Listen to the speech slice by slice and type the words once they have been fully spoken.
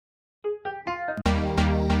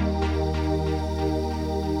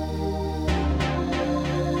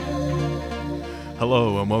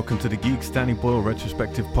Hello and welcome to the Geeks Danny Boyle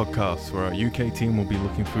Retrospective Podcast, where our UK team will be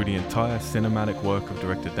looking through the entire cinematic work of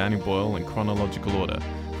director Danny Boyle in chronological order,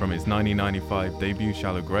 from his 1995 debut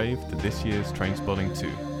Shallow Grave to this year's Trainspotting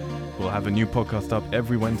 2. We'll have a new podcast up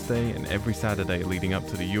every Wednesday and every Saturday leading up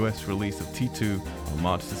to the US release of T2 on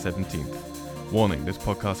March the 17th. Warning, this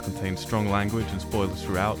podcast contains strong language and spoilers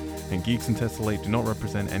throughout, and Geeks and Tessellate do not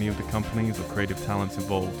represent any of the companies or creative talents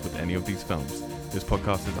involved with any of these films. This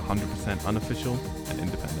podcast is 100% unofficial and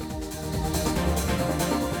independent.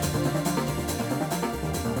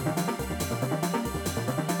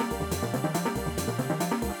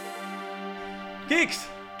 Geeks!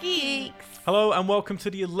 Geeks! Hello and welcome to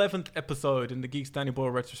the 11th episode in the Geeks Danny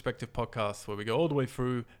Boyle Retrospective Podcast, where we go all the way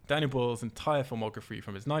through Danny Boyle's entire filmography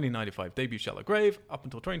from his 1995 debut Shallow Grave up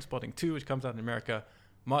until Trainspotting 2, which comes out in America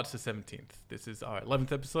March the 17th. This is our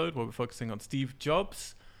 11th episode where we're focusing on Steve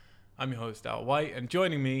Jobs. I'm your host, Al White, and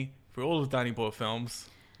joining me for all of Danny Boyle films,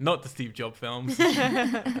 not the Steve Jobs films,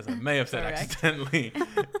 as I may have said accidentally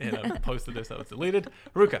in a post of this that was deleted,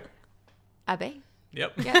 Haruka. Abe.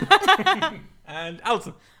 Yep. Yep. And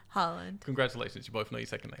Alison. Holland. Congratulations, you both know your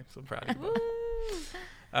second name, so I'm proud of you both.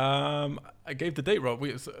 I gave the date wrong.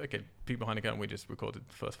 Okay, people behind the curtain, we just recorded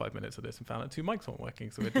the first 5 minutes of this and found out 2 mics weren't working,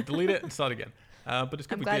 so we had to delete it and start again. But it's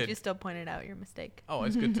good I'm we glad did. you still pointed out your mistake. Oh,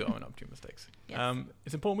 it's good to own up to your mistakes. Yes.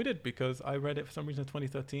 It's important we did because I read it for some reason in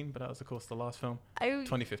 2013, but that was, of course, the last film, I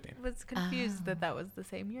 2015. was confused that was the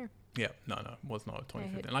same year. Yeah, no, it was not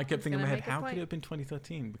 2015. I And I kept was thinking in my gonna head, make a how could point. it have been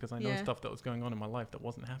 2013? Because I know Yeah. stuff that was going on in my life that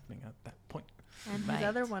wasn't happening at that point. And Right. his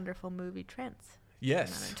other wonderful movie, Trance.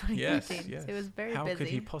 Yes, Came out in yes, 2015, yes. so it was very How busy. could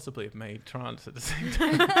he possibly have made Trance at the same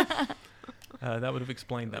time? That would have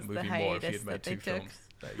explained that It was the movie more if he hiatus had made that they 2 took. films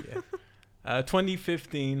that year.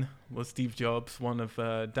 2015 was Steve Jobs, one of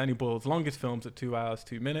Danny Boyle's longest films at 2 hours,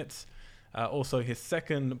 2 minutes. Also his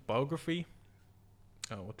second biography,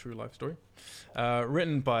 or true life story,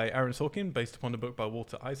 written by Aaron Sorkin, based upon the book by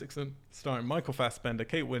Walter Isaacson, starring Michael Fassbender,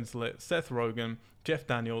 Kate Winslet, Seth Rogen, Jeff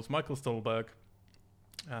Daniels, Michael Stolberg,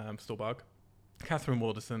 Catherine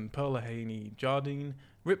Waterston, Perla Haney Jardine,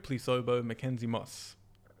 Ripley Sobo, Mackenzie Moss,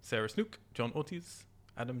 Sarah Snook, John Ortiz,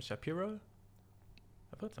 Adam Shapiro.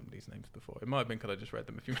 I've heard some of these names before. It might have been because I just read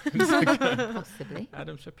them a few minutes ago. Possibly.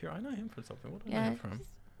 Adam Shapiro. I know him from something. What do I know Yeah, him from? his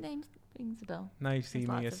name rings a bell. Now you see There's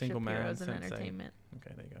me, a lots of single man, Shapiros in sensei. entertainment.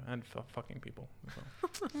 Okay, there you go. And fucking people as well.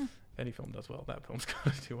 If any film does well, that film's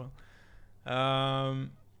got to do well.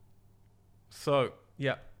 So,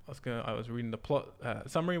 yeah. I was reading the plot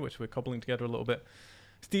summary, which we're cobbling together a little bit.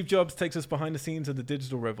 Steve Jobs takes us behind the scenes of the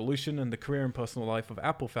digital revolution and the career and personal life of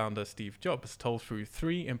Apple founder Steve Jobs, told through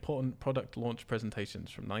 3 important product launch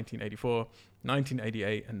presentations from 1984,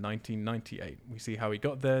 1988, and 1998. We see how he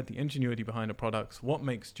got there, the ingenuity behind the products, what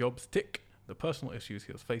makes Jobs tick, the personal issues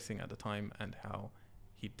he was facing at the time, and how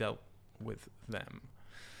he dealt with them.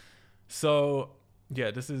 So,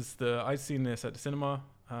 yeah, I'd seen this at the cinema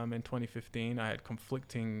in 2015. I had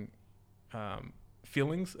conflicting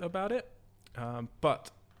feelings about it.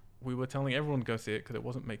 But we were telling everyone to go see it because it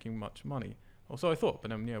wasn't making much money. Or so I thought.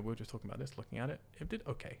 But then, we were just talking about this, looking at it. It did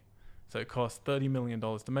okay. So it cost $30 million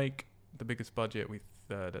to make, the biggest budget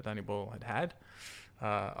that Danny Boyle had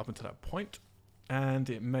up until that point. And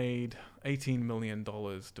it made $18 million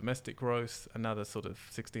domestic gross, another sort of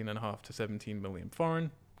 16.5 to 17 million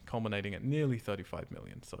foreign, culminating at nearly 35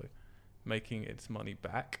 million. So making its money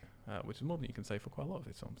back, which is more than you can say for quite a lot of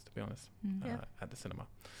his films, to be honest, at the cinema.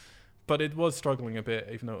 But it was struggling a bit,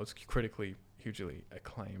 even though it was critically hugely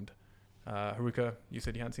acclaimed. Haruka, you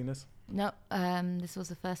said you hadn't seen this? No, this was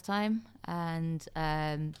the first time, and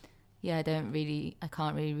I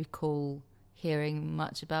can't really recall hearing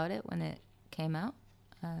much about it when it came out.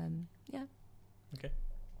 Okay.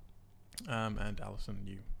 And Alison,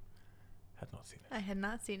 you had not seen it. I had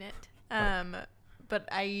not seen it. Right. But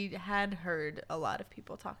I had heard a lot of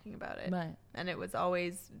people talking about it. Right. And it was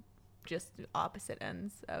always just opposite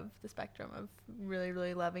ends of the spectrum of really,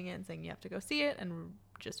 really loving it and saying you have to go see it and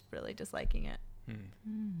just really disliking it.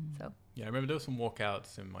 So Yeah, I remember there were some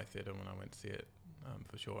walkouts in my theater when I went to see it,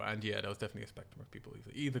 for sure. And there was definitely a spectrum of people who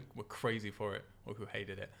either were crazy for it or who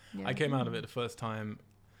hated it. yeah. I came out of it the first time.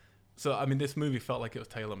 So, I mean, this movie felt like it was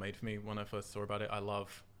tailor-made for me when I first saw about it. I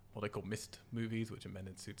love what I call mist movies, which are men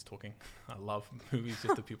in suits talking. I love movies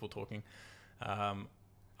just of people talking.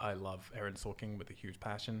 I love Aaron Sorkin with a huge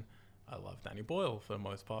passion. I love Danny Boyle for the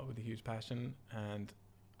most part with a huge passion. And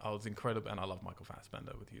I was incredible. And I love Michael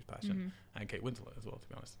Fassbender with a huge passion. And Kate Winslet as well, to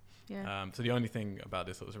be honest. Yeah. So the only thing about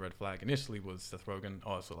this that was a red flag initially was Seth Rogen. I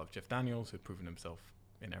also love Jeff Daniels, who'd proven himself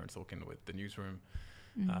in Aaron Sorkin with The Newsroom.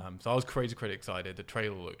 So I was crazy excited. The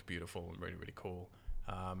trailer looked beautiful and really, really cool.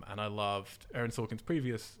 And I loved Aaron Sorkin's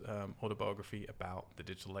previous autobiography about the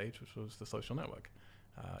digital age, which was The Social Network,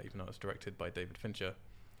 even though it was directed by David Fincher.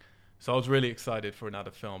 So I was really excited for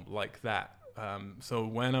another film like that. So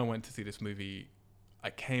when I went to see this movie, I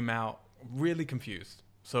came out really confused.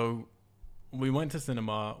 So we went to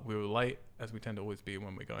cinema. We were late, as we tend to always be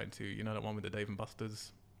when we go into, you know, that one with the Dave and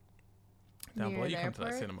Buster's down below. You come to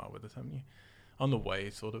that cinema with us, haven't you? On the way,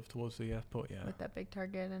 sort of, towards the airport, yeah. With that big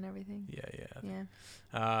Target and everything.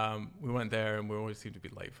 Yeah. We went there, and we always seem to be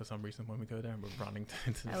late for some reason when we go there, and we're running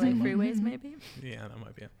into the LA cinema. freeways, maybe? Yeah, that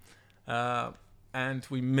might be it. And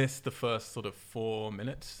we missed the first sort of 4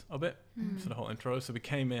 minutes of it, so the whole intro. So we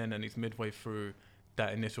came in, and he's midway through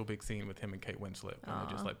that initial big scene with him and Kate Winslet, when they're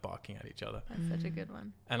just like barking at each other. That's such a good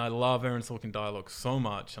one. And I love Aaron Sorkin dialogue so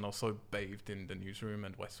much, and I was so bathed in The Newsroom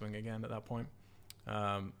and West Wing again at that point.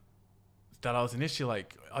 That I was initially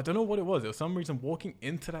like, I don't know what it was. There was some reason walking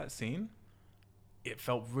into that scene, it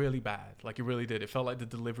felt really bad. Like, it really did. It felt like the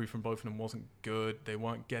delivery from both of them wasn't good. They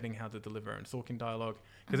weren't getting how to deliver Aaron Sorkin dialogue.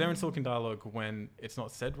 Because Aaron Sorkin dialogue, when it's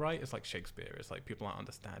not said right, it's like Shakespeare. It's like people aren't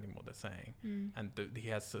understanding what they're saying. And he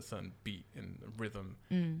has a certain beat and rhythm.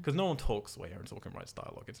 Because no one talks the way Aaron Sorkin writes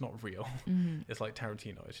dialogue. It's not real. It's like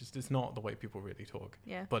Tarantino. It's not the way people really talk.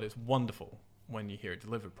 Yeah. But it's wonderful when you hear it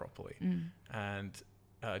delivered properly. And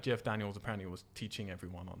Jeff Daniels apparently was teaching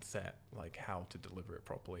everyone on set like how to deliver it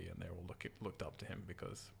properly, and they all looked up to him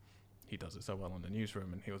because he does it so well in The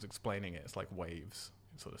Newsroom. And he was explaining it. It's like waves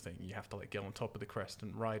sort of thing. You have to like get on top of the crest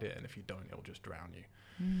and ride it, and if you don't, it'll just drown you.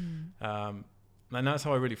 And that's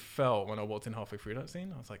how I really felt when I walked in halfway through that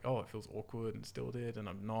scene. I was like, oh, it feels awkward, and still did. And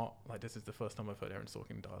I'm not like, this is the first time I've heard Aaron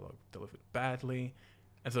Sorkin dialogue delivered badly,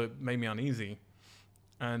 and so it made me uneasy.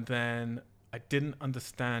 And then I didn't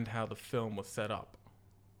understand how the film was set up.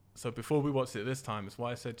 So before we watched it this time, it's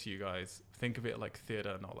why I said to you guys, think of it like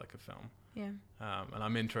theater, not like a film. Yeah. And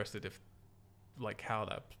I'm interested if, like, how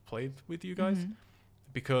that played with you guys,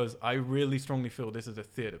 because I really strongly feel this is a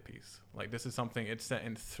theater piece. Like, this is something, it's set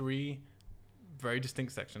in 3 very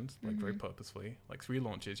distinct sections, like very purposefully, like 3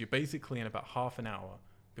 launches. You're basically in about half an hour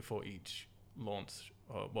before each launch,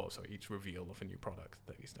 each reveal of a new product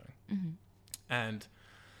that he's doing. And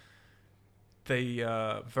they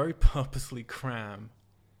very purposely cram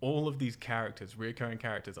all of these characters, recurring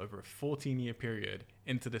characters, over a 14-year period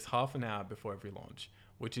into this half an hour before every launch,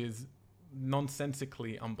 which is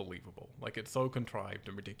nonsensically unbelievable. Like, it's so contrived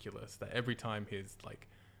and ridiculous that every time his like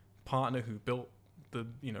partner who built the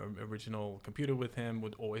original computer with him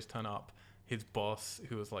would always turn up. His boss,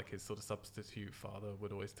 who was like his sort of substitute father,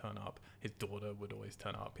 would always turn up. His daughter would always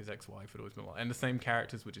turn up. His ex-wife would always be like, and the same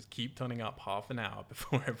characters would just keep turning up half an hour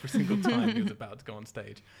before every single time he was about to go on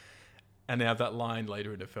stage. And they have that line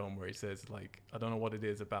later in the film where he says, like, I don't know what it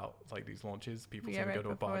is about like these launches. People sort of go to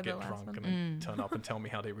a bar, get drunk, and then turn up and tell me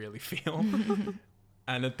how they really feel.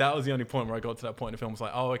 And that was the only point where I got to that point in the film. I was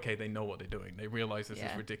like, oh, okay, they know what they're doing. They realize this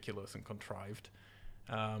is ridiculous and contrived.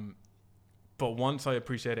 But once I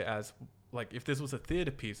appreciate it as, like, if this was a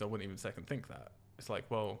theater piece, I wouldn't even second think that. It's like,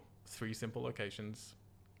 well, 3 simple locations.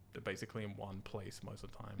 They're basically in one place most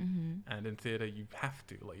of the time. And in theater, you have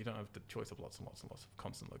to, like, you don't have the choice of lots and lots and lots of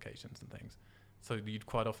constant locations and things. So you'd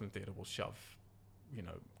quite often theater will shove,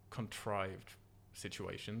 contrived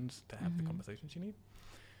situations to have the conversations you need.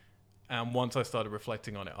 And once I started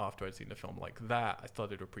reflecting on it after I'd seen the film like that, I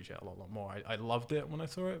started to appreciate it a lot more. I loved it when I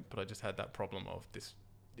saw it, but I just had that problem of this,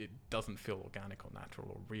 it doesn't feel organic or natural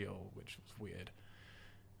or real, which was weird.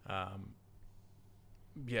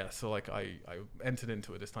 So like I entered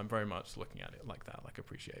into it this time very much looking at it like that, like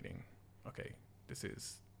appreciating, okay, this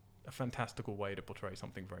is a fantastical way to portray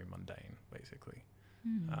something very mundane, basically.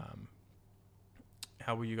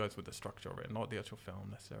 How were you guys with the structure of it? Not the actual film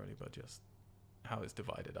necessarily, but just how it's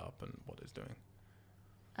divided up and what it's doing.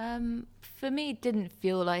 For me, it didn't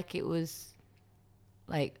feel like it was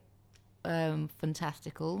like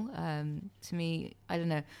fantastical. To me, I don't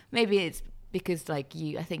know, maybe it's because like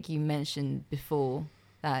I think you mentioned before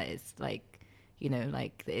that it's like,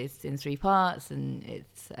 like it's in 3 parts and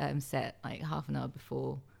it's set like half an hour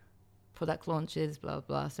before product launches, blah, blah,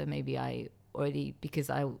 blah. So maybe because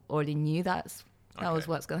I already knew that was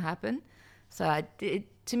what's going to happen. So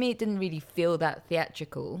to me, it didn't really feel that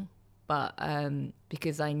theatrical, but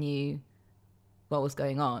because I knew what was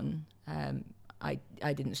going on, I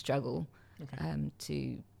didn't struggle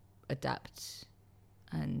to adapt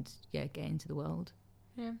and get into the world.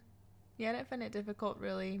 Yeah, I didn't find it difficult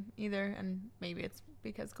really either, and maybe it's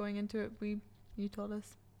because going into it, you told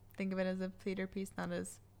us think of it as a theater piece, not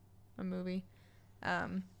as a movie.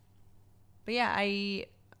 But yeah, I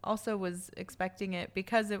also was expecting it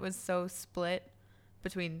because it was so split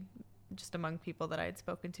between just among people that I had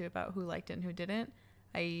spoken to about who liked it and who didn't.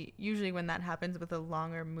 I usually, when that happens with a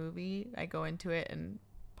longer movie, I go into it and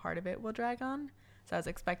part of it will drag on. So I was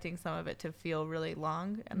expecting some of it to feel really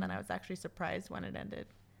long, and then I was actually surprised when it ended,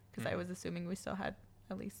 because I was assuming we still had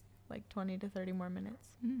at least like 20 to 30 more minutes.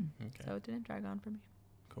 Okay. So it didn't drag on for me.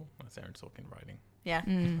 Cool. That's Aaron Sorkin writing. Yeah.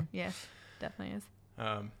 Yeah, definitely is.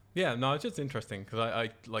 Yeah, no, it's just interesting because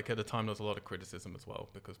I like at the time there was a lot of criticism as well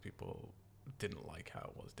because people didn't like how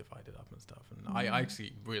it was divided up and stuff. And I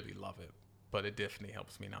actually really love it, but it definitely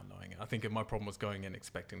helps me now knowing it. I think my problem was going in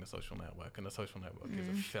expecting The Social Network, and The Social Network is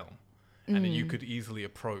a film. And then you could easily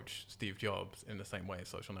approach Steve Jobs in the same way as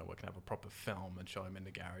Social Network and have a proper film and show him in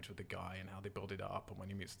the garage with the guy and how they build it up. And when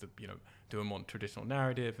he meets do a more traditional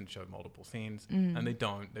narrative and show multiple scenes. And they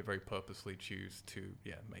don't. They very purposely choose to,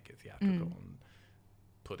 make it theatrical and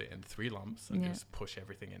put it in 3 lumps and just push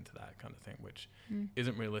everything into that kind of thing, which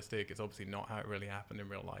isn't realistic. It's obviously not how it really happened in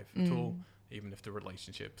real life at all, even if the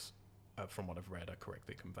relationships, from what I've read, are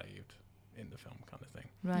correctly conveyed in the film kind of thing.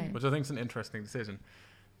 Right. Which I think is an interesting decision.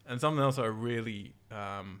 And something else I really,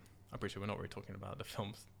 I'm pretty sure we're not really talking about the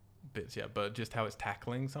film's bits yet, but just how it's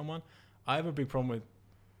tackling someone. I have a big problem with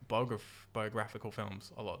biographical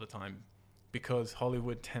films a lot of the time because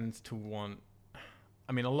Hollywood tends to want,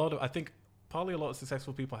 I think partly a lot of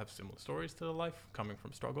successful people have similar stories to their life coming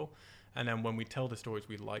from struggle. And then when we tell the stories,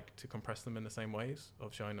 we like to compress them in the same ways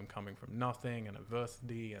of showing them coming from nothing and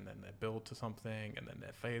adversity and then their build to something and then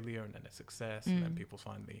their failure and then their success and then people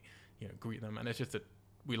finally, greet them. And it's just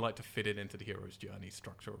we like to fit it into the hero's journey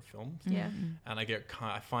structure of films. Yeah. And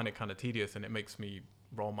I find it kind of tedious, and it makes me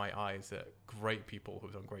roll my eyes at great people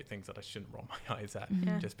who've done great things that I shouldn't roll my eyes at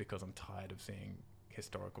just because I'm tired of seeing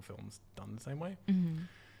historical films done the same way.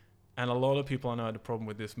 And a lot of people I know had a problem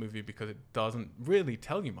with this movie because it doesn't really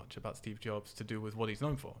tell you much about Steve Jobs to do with what he's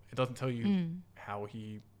known for. It doesn't tell you how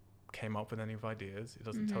he came up with any of ideas. It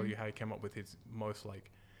doesn't tell you how he came up with his most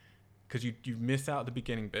because you miss out the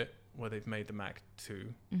beginning bit where they've made the Mac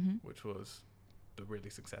 2, which was the really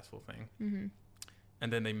successful thing.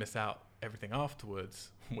 And then they miss out everything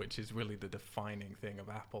afterwards, which is really the defining thing of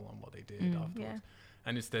Apple and what they did afterwards. Yeah.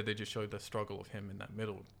 And instead they just showed the struggle of him in that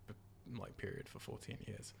middle period for 14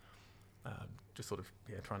 years. Just sort of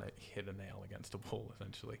trying to hit a nail against a wall,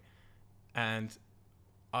 essentially. And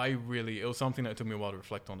it was something that took me a while to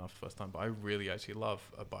reflect on after the first time, but I really actually love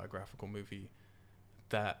a biographical movie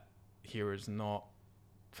that here is not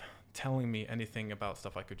telling me anything about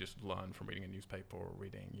stuff I could just learn from reading a newspaper or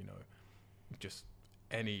reading, just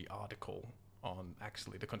any article on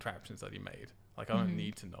actually the contraptions that he made. I don't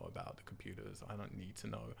need to know about the computers. I don't need to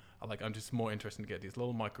know. I'm just more interested to get these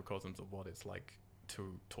little microcosms of what it's like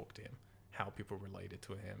to talk to him, how people related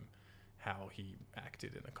to him, how he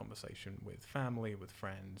acted in a conversation with family, with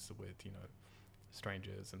friends, with,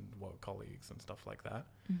 strangers and work colleagues and stuff like that.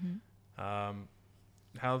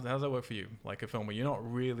 How's that work for you? Like a film where you're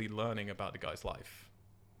not really learning about the guy's life.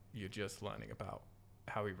 You're just learning about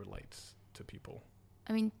how he relates to people.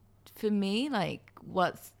 I mean, for me,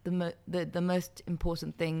 what's the most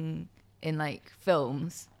important thing in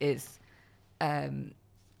films is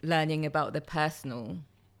learning about the personal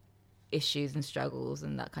issues and struggles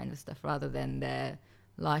and that kind of stuff rather than their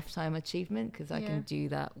lifetime achievement, because I can do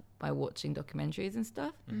that by watching documentaries and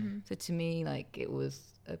stuff. So to me, it was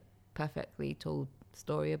a perfectly told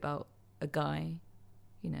story about a guy,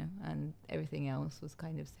 and everything else was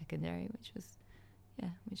kind of secondary, which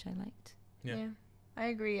I liked. Yeah, I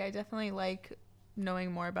agree. I definitely like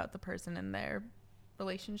knowing more about the person and their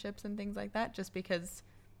relationships and things like that, just because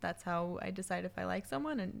that's how I decide if I like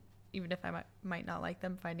someone, and even if I might not like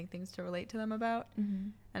them, finding things to relate to them about.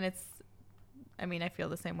 And I feel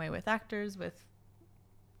the same way with actors, with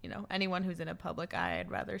anyone who's in a public eye. I'd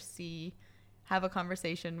rather have a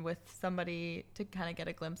conversation with somebody to kind of get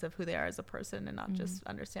a glimpse of who they are as a person and not just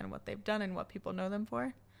understand what they've done and what people know them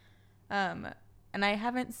for. And I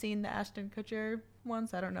haven't seen the Ashton Kutcher one,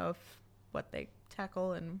 so I don't know what they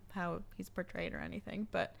tackle and how he's portrayed or anything.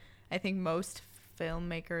 But I think most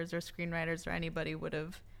filmmakers or screenwriters or anybody would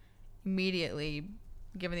have immediately,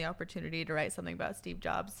 given the opportunity to write something about Steve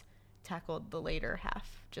Jobs, tackled the later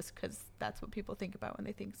half, just because that's what people think about when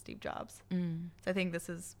they think Steve Jobs. So I think this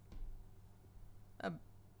is a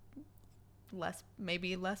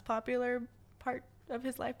maybe less popular part of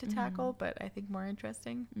his life to tackle, but I think more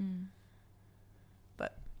interesting.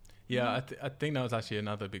 But I think that was actually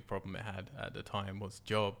another big problem it had at the time was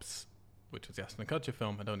Jobs, which was the Ashton Kutcher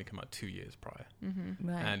film, had only come out 2 years prior.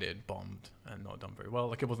 Right. And it bombed and not done very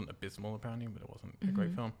well. It wasn't abysmal apparently, but it wasn't a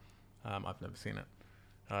great film. I've never seen it.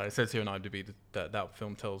 It says here on IMDb that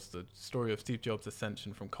film tells the story of Steve Jobs'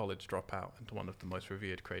 ascension from college dropout into one of the most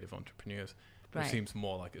revered creative entrepreneurs. It seems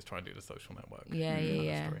more like it's trying to do the Social Network.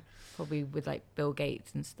 Yeah. Probably with like Bill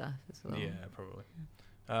Gates and stuff as well. Yeah, probably.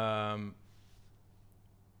 And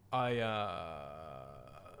I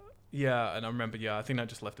remember, I think that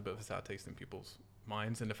just left a bit of a sour taste in people's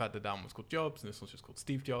minds, and the fact that one was called Jobs and this one's just called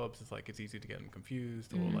Steve Jobs, it's like it's easy to get them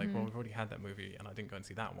confused, or like, well, we've already had that movie and I didn't go and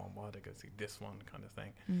see that one, why did I go see this one, kind of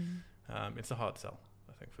thing. It's a hard sell,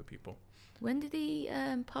 I think, for people. When did he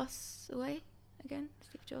pass away again,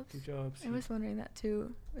 Steve Jobs? Steve Jobs. I was wondering that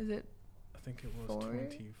too. Is it? I think it was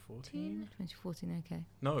 2014. 2014, okay.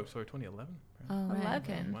 No, sorry, 2011. Oh, right.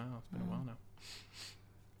 11. Wow, it's been a while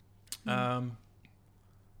now.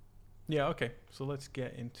 Yeah, okay. So let's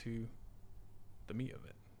get into the meat of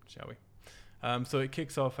it, shall we? So it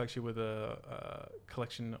kicks off actually with a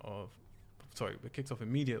collection of... Sorry, it kicks off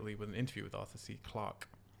immediately with an interview with Arthur C. Clarke,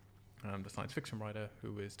 the science fiction writer,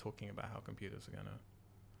 who is talking about how computers are going to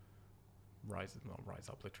rise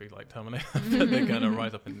up literally like Terminator, but they're going to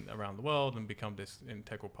rise up around the world and become this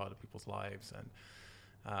integral part of people's lives.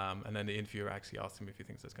 And then the interviewer actually asks him if he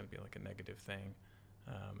thinks that's going to be like a negative thing.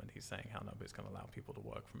 And he's saying how it's going to allow people to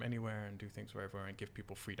work from anywhere and do things wherever and give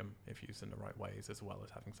people freedom if used in the right ways, as well as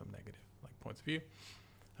having some negative points of view.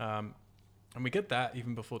 And we get that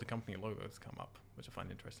even before the company logos come up, which I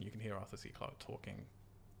find interesting. You can hear Arthur C. Clarke talking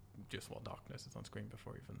just while darkness is on screen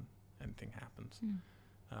before even anything happens.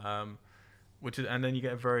 And then you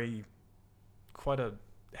get quite a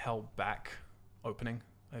held back opening,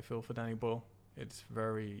 I feel, for Danny Boyle. It's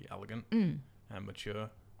very elegant and mature,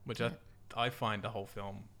 which I find the whole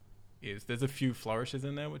film there's a few flourishes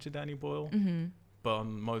in there which are Danny Boyle, but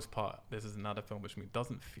on the most part, this is another film which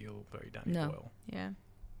doesn't feel very Danny Boyle. Yeah.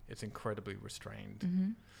 It's incredibly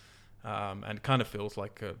restrained, and kind of feels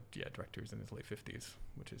like a director who's in his late 50s,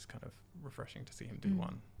 which is kind of refreshing to see him do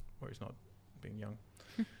one where he's not being young.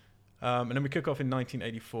 And then we kick off in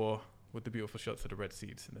 1984 with the beautiful shots of the red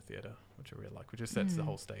seats in the theater, which I really like, which just sets the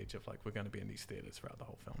whole stage of like, we're going to be in these theaters throughout the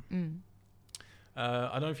whole film. I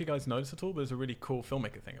don't know if you guys noticed at all, but there's a really cool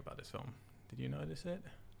filmmaker thing about this film. Did you notice it?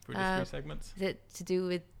 Through the 3 segments? Is it to do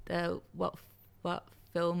with what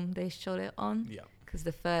film they shot it on? Yeah. Because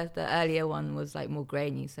the earlier one was like more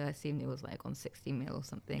grainy, so I assumed it was like on 60mm or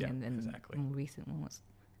something, and then the more recent one was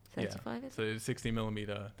 35. So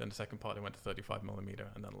 60mm, then the second part they went to 35mm,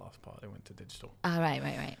 and then the last part they went to digital.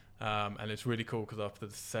 Right. And it's really cool because after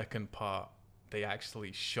the second part, they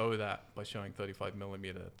actually show that by showing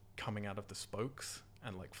 35mm coming out of the spokes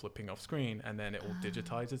and like flipping off screen, and then it all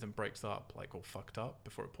digitizes and breaks up like all fucked up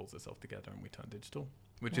before it pulls itself together and we turn digital,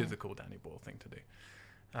 which is a cool Danny Boyle thing to do.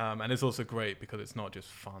 And it's also great because it's not just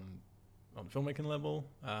fun on the filmmaking level,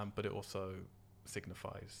 but it also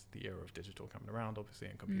signifies the era of digital coming around, obviously,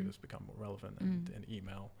 and computers become more relevant, and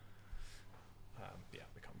email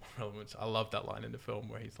become more relevant. I love that line in the film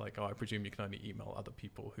where he's like, I presume you can only email other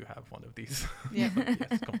people who have one of these. Yes,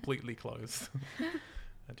 completely closed.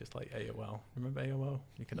 Just like AOL. Remember AOL?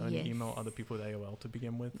 You can only email other people with AOL to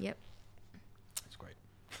begin with. Yep. It's great.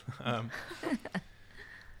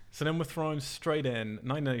 So then we're thrown straight in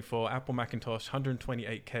 1994, Apple Macintosh,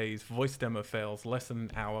 128Ks, voice demo fails less than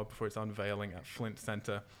an hour before its unveiling at Flint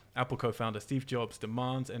Center. Apple co-founder Steve Jobs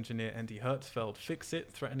demands engineer Andy Hertzfeld fix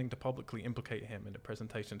it, threatening to publicly implicate him in the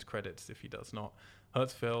presentation's credits if he does not.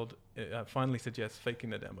 Hertzfeld finally suggests faking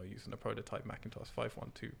the demo using a prototype Macintosh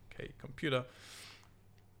 512K computer.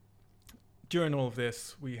 During all of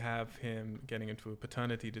this, we have him getting into a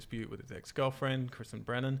paternity dispute with his ex-girlfriend, Kristen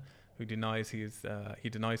Brennan, who denies he's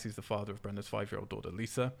the father of Brennan's 5-year-old daughter,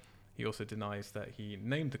 Lisa. He also denies that he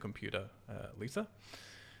named the computer Lisa.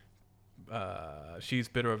 She's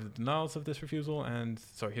bitter over the denials of his refusal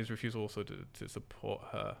also to support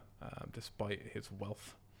her despite his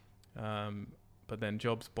wealth. But then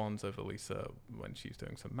Jobs bonds over Lisa when she's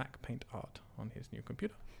doing some Mac Paint art on his new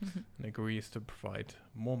computer and agrees to provide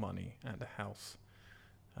more money and a house.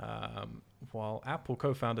 While Apple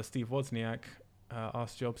co-founder Steve Wozniak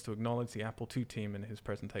asked Jobs to acknowledge the Apple II team in his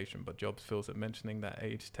presentation, but Jobs feels that mentioning that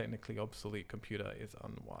age-technically obsolete computer is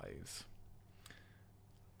unwise.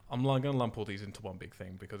 I'm going to lump all these into one big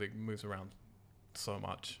thing because it moves around so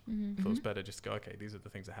much. It feels better just to go, okay, these are the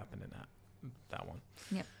things that happen in that one.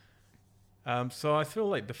 Yep. So I feel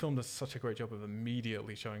like the film does such a great job of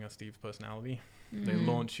immediately showing us Steve's personality. They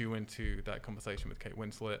launch you into that conversation with Kate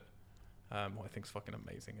Winslet, who I think is fucking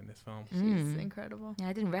amazing in this film. She's incredible. Yeah,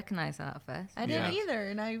 I didn't recognize her at first. I didn't either,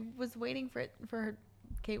 and I was waiting for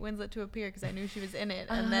Kate Winslet to appear because I knew she was in it,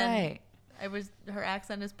 and then her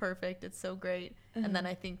accent is perfect. It's so great. And then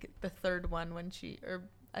I think the third one when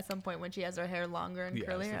at some point when she has her hair longer and Yeah,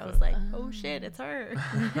 curlier, stuff I was like like, oh shit, it's her.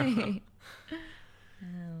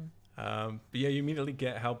 Oh. But yeah, you immediately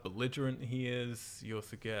get how belligerent he is. You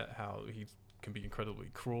also get how he can be incredibly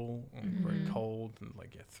cruel and very Mhm. cold and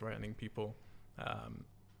like threatening people.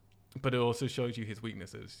 But it also shows you his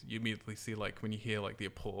weaknesses. You immediately see like when you hear like the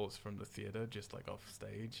applause from the theater just like off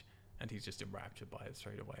stage, and he's just enraptured by it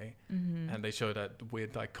straight away. Mhm. And they show that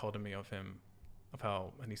weird dichotomy of him, of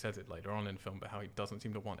how, and he says it later on in film, but how he doesn't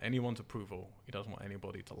seem to want anyone's approval. He doesn't want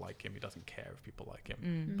anybody to like him. He doesn't care if people like him.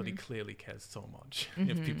 Mm. But he Mhm. clearly cares so much.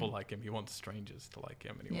 If Mhm. people like him, he wants strangers to like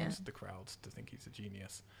him, and he Yeah. wants the crowds to think he's a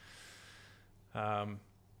genius.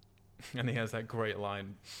 And he has that great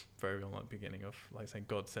line very early at the beginning of like saying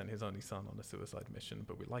God sent his only son on a suicide mission,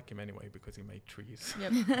 but we like him anyway because he made trees.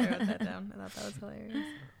 Yep, I wrote that down. I thought that was hilarious.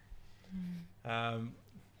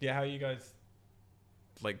 Yeah, how are you guys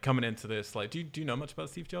like coming into this? Like, do you know much about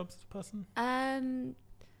Steve Jobs as a person?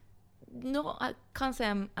 No, I can't say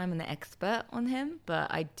I'm an expert on him,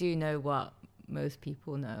 but I do know what most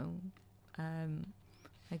people know,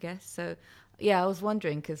 I guess. So, yeah, I was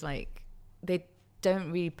wondering because like they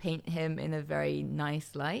don't really paint him in a very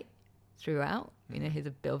nice light throughout. You know, he's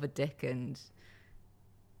a bit of a dick and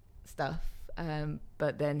stuff,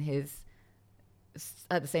 but then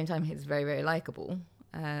at the same time he's very, very likable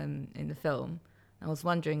in the film. I was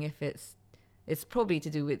wondering if it's probably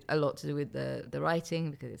a lot to do with the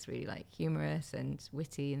writing, because it's really like humorous and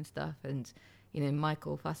witty and stuff, and you know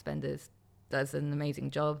Michael Fassbender does an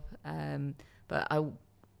amazing job, but I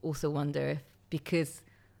also wonder if, because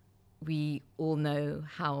we all know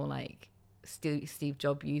how like Steve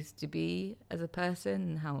Jobs used to be as a person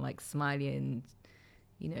and how like smiley and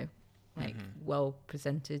you know like well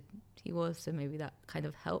presented he was, so maybe that kind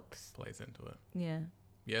of helps. Plays into it.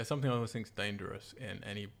 Yeah. Something I always think is dangerous in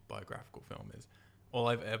any biographical film is all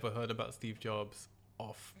I've ever heard about Steve Jobs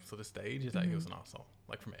off sort of stage is that he was an arsehole,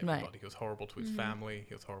 like from everybody. Right. He was horrible to his family,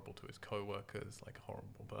 he was horrible to his co-workers, like a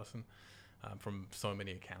horrible person, from so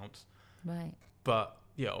many accounts. Right. But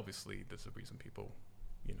yeah, obviously there's a reason people,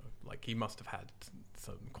 you know, like he must have had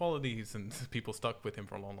certain qualities and people stuck with him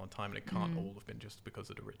for a long, long time, and it can't all have been just because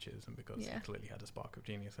of the riches and because he clearly had a spark of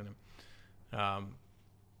genius in him.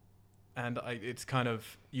 And it's kind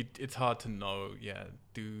of, it's hard to know,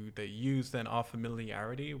 do they use then our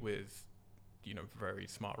familiarity with, you know, very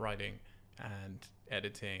smart writing and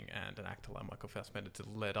editing and an actor like Michael Fassbender to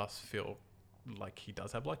let us feel like he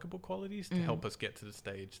does have likable qualities to help us get to the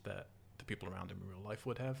stage that the people around him in real life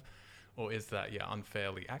would have? Or is that,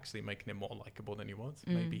 unfairly actually making him more likable than he was?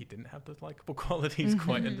 Maybe he didn't have those likable qualities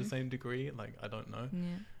quite in the same degree. Like, I don't know.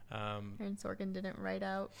 Yeah. Aaron Sorkin didn't write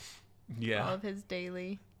out Yeah. all of his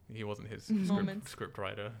daily He wasn't his Moments. script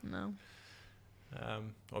writer. No.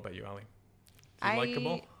 What about you, Ali? Is he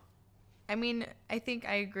likable? I mean, I think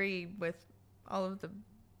I agree with all of the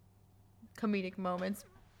comedic moments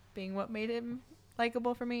being what made him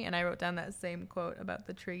likable for me. And I wrote down that same quote about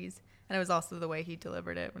the trees. And it was also the way he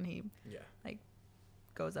delivered it when he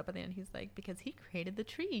goes up at the end. He's like, because he created the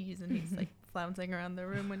trees. And he's like flouncing around the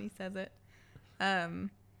room when he says it.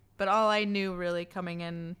 But all I knew really coming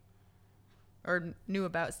in, or knew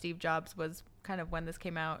about Steve Jobs, was kind of when this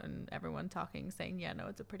came out and everyone talking, saying, yeah, no,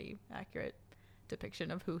 it's a pretty accurate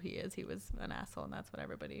depiction of who he is. He was an asshole, and that's what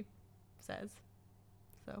everybody says.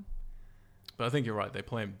 So. But I think you're right. They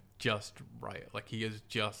play him just right. Like,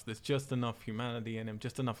 there's just enough humanity in him,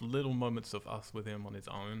 just enough little moments of us with him on his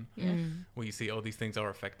own, Yeah. where you see, these things are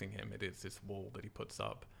affecting him. It is this wall that he puts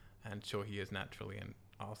up. And sure, he is naturally an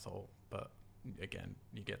arsehole, but again,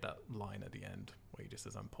 you get that line at the end where he just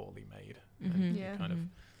says, I'm poorly made. And Yeah. kind of,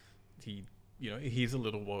 he's a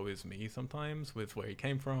little woe is me sometimes with where he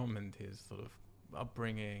came from and his sort of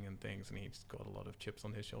upbringing and things, and he's got a lot of chips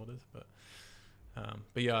on his shoulders. But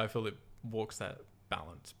yeah, I feel it walks that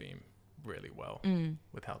balance beam really well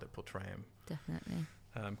with how they portray him. Definitely.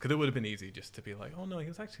 Because it would have been easy just to be like, oh no, he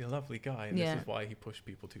was actually a lovely guy, and this is why he pushed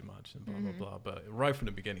people too much and blah blah blah. But right from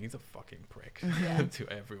the beginning, he's a fucking prick to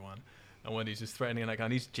everyone. And when he's just threatening, like,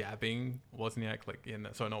 and he's jabbing Wozniak, like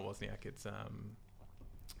not Wozniak, it's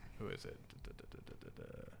who is it?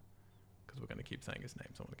 Because we're going to keep saying his name,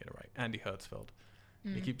 so I want to get it right. Andy Hertzfeld.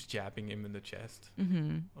 He keeps jabbing him in the chest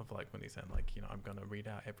of like when he's saying like, I'm going to read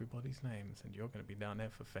out everybody's names and you're going to be down there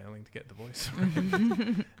for failing to get the voice right.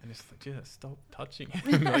 And it's like, just stop touching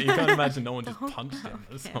him. Like, you can't imagine no one just punched him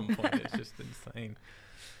at some point. It's just insane.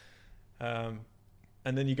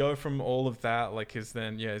 And then you go from all of that, like his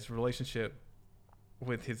relationship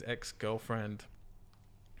with his ex-girlfriend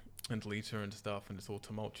and Lita and stuff, and it's all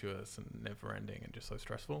tumultuous and never ending and just so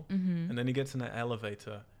stressful. Mm-hmm. And then he gets in an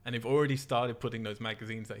elevator, and they've already started putting those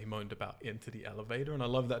magazines that he moaned about into the elevator. And I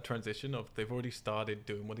love that transition of they've already started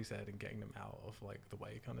doing what he said and getting them out of like the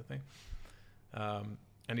way kind of thing.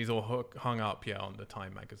 And he's all hung up, on the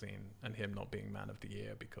Time magazine and him not being Man of the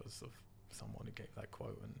Year because of someone who gave that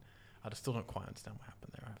quote. And I just still don't quite understand what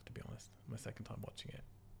happened there, I have to be honest. My second time watching it.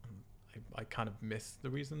 I kind of missed the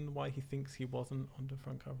reason why he thinks he wasn't on the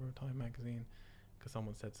front cover of Time magazine, because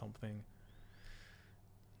someone said something.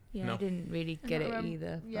 Yeah, No. I didn't really get it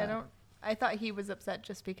either. Yeah, I thought he was upset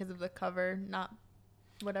just because of the cover, not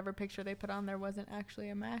whatever picture they put on there wasn't actually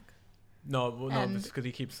a Mac. No, And- it's because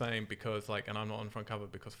he keeps saying because like, and I'm not on front cover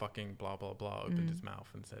because fucking blah blah blah opened his mouth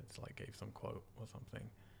and said like gave some quote or something.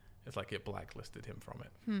 It's like it blacklisted him from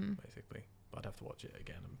it, basically. But I'd have to watch it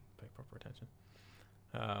again and pay proper attention.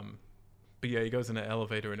 But yeah, he goes in an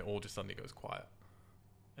elevator and it all just suddenly goes quiet,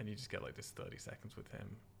 and you just get like this 30 seconds with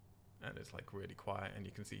him, and it's like really quiet, and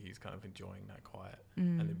you can see he's kind of enjoying that quiet,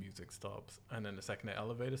 and the music stops, and then the second the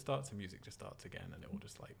elevator starts, the music just starts again, and it all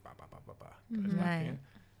just like ba ba ba ba ba goes back Right. in.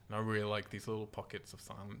 And I really like these little pockets of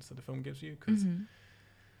silence that the film gives you, because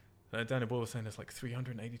Danny Boyle was saying there's like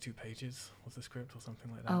 382 pages was the script or something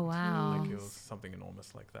like that. Oh, wow. Like it was something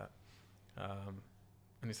enormous like that.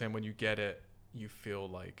 And he's saying when you get it, you feel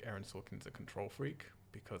like Aaron Sorkin's a control freak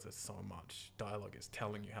because there's so much dialogue. It's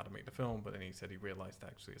telling you how to make the film, but then he said he realized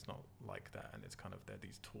actually it's not like that, and it's kind of, there are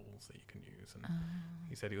these tools that you can use. And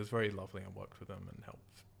he said he was very lovely and worked with them and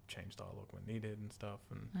helped change dialogue when needed and stuff,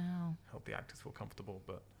 and Wow. help the actors feel comfortable.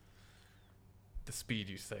 But the speed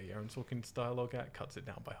you say Aaron Sorkin's dialogue at cuts it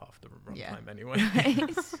down by half the runtime Yeah. anyway,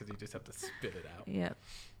 because you just have to spit it out. Yep.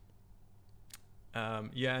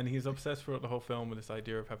 And he's obsessed throughout the whole film with this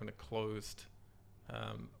idea of having a closed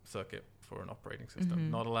circuit for an operating system,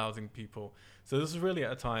 not allowing people. So this is really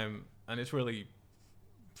at a time, and it's really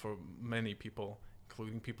for many people,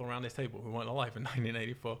 including people around this table who weren't alive in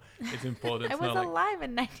 1984, it's important I to was know, like, alive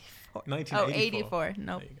in 94. 1984. 84.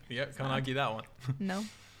 Nope. There you go. Yeah, can't not. argue that one. No.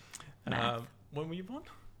 Math. When were you born?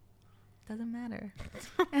 Doesn't matter.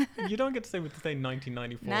 You don't get to say with the say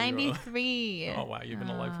 1994. 93. Oh wow, you've been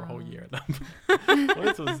alive for a whole year at that point. Well,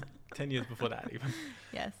 this was 10 years before that even.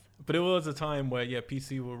 Yes. But it was a time where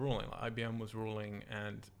PC were ruling, like IBM was ruling,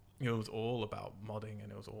 and it was all about modding,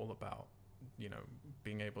 and it was all about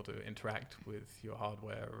being able to interact with your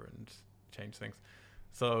hardware and change things.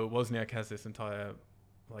 So Wozniak has this entire,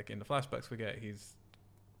 like in the flashbacks we get, he's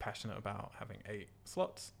passionate about having 8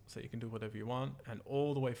 slots so you can do whatever you want, and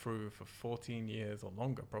all the way through for 14 years or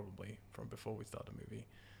longer probably from before we start the movie,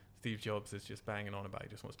 Steve Jobs is just banging on about he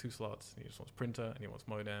just wants 2 slots, and he just wants printer, and he wants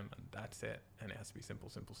modem, and that's it, and it has to be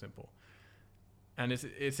simple. And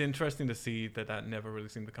it's interesting to see that never really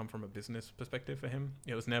seemed to come from a business perspective for him.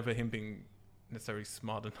 It was never him being necessarily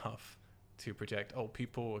smart enough to project,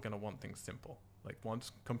 people are going to want things simple. Like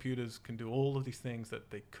once computers can do all of these things that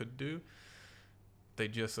they could do, they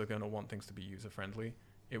just are going to want things to be user-friendly.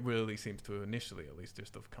 It really seems to initially at least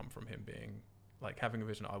just have come from him being like having a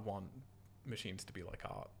vision, I want machines to be like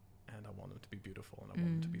art, and I want them to be beautiful, and I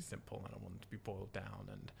want them to be simple, and I want them to be boiled down,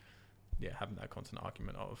 and having that constant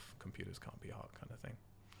argument of computers can't be art kind of thing.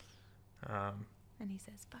 And he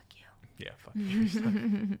says, fuck you. Yeah, fuck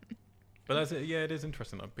you. But that's it. Yeah, it is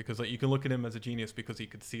interesting though, because like you can look at him as a genius because he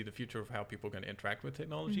could see the future of how people are going to interact with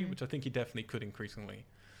technology, which I think he definitely could increasingly.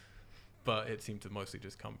 But it seemed to mostly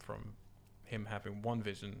just come from him having one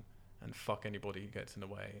vision and fuck anybody who gets in the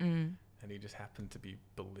way. And he just happened to be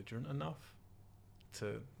belligerent enough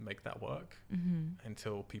to make that work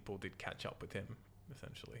until people did catch up with him,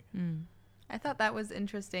 essentially. I thought that was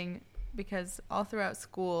interesting because all throughout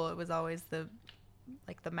school it was always the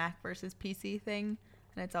Mac versus PC thing,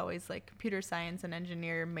 and it's always like computer science and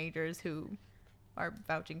engineer majors who are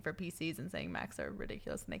vouching for PCs and saying Macs are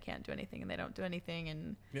ridiculous and they can't do anything and they don't do anything,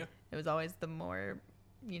 and it was always the more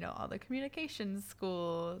all the communications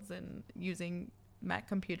schools and using Mac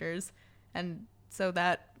computers, and so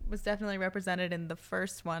that was definitely represented in the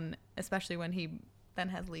first one, especially when he then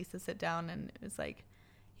has Lisa sit down and it's like,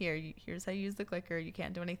 here's how you use the clicker, you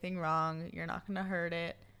can't do anything wrong, you're not going to hurt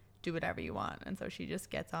it, do whatever you want. And so she just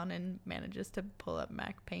gets on and manages to pull up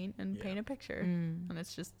Mac Paint and paint a picture, and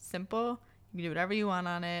it's just simple, you can do whatever you want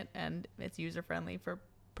on it, and it's user friendly for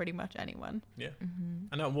pretty much anyone.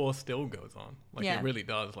 And that war still goes on, like it really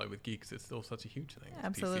does. Like with geeks, it's still such a huge thing. It's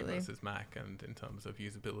Absolutely. PC versus Mac, and in terms of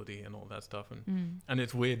usability and all that stuff, and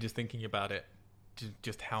it's weird just thinking about it,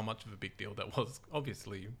 just how much of a big deal that was,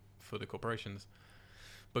 obviously for the corporations,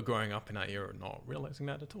 but growing up in that era, not realizing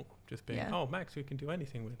that at all, just being Macs we can do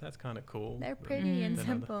anything with, that's kind of cool. They're pretty and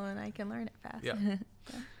simple, and I can learn it fast.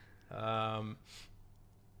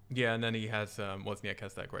 Yeah, and then he has Wozniak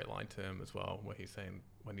has that great line to him as well, where he's saying,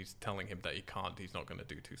 when he's telling him that he's not going to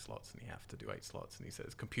do 2 slots and he have to do 8 slots, and he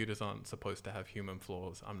says, computers aren't supposed to have human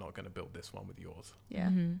flaws. I'm not going to build this one with yours. Yeah.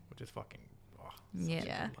 Mm-hmm. Which is fucking Yeah. such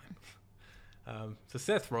a good line. So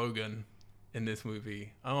Seth Rogen in this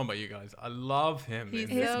movie, I don't know about you guys, I love him. He's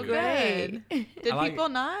in this so movie. good. Did I like- people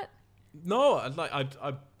not? No, I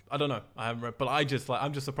don't know. I haven't read, but I'm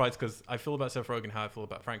just surprised because I feel about Seth Rogen how I feel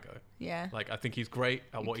about Franco. Yeah. Like, I think he's great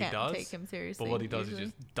at You what he can't does, take him seriously. but what he does usually.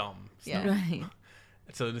 is just dumb. Yeah. Right.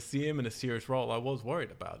 So to see him in a serious role, I was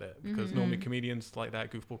worried about it because Mhm. normally comedians like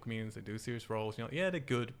that, goofball comedians, they do serious roles. You know, yeah, they're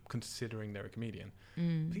good considering they're a comedian. But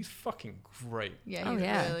Mm. he's fucking great. Yeah, Oh, he's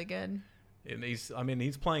yeah. really good. And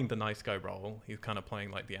he's playing the nice guy role. He's kind of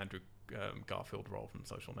playing like the Andrew Garfield role from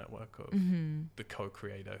Social Network of Mm-hmm. the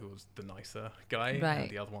co-creator who was the nicer guy, Right. and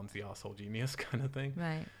the other one's the asshole genius kind of thing.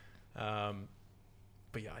 Right.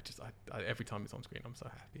 But yeah, I every time he's on screen, I'm so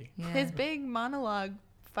happy. Yeah. His big monologue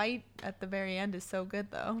fight at the very end is so good,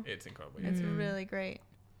 though. It's incredible. It's Mm. really great.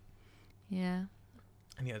 Yeah.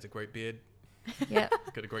 And he has a great beard. Yep.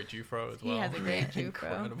 He's got a great Jufro as He well. has a great Jufro.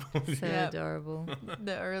 Incredible. So Yep. adorable.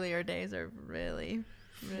 The earlier days are really,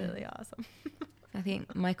 really awesome. I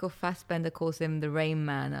think Michael Fassbender calls him the Rain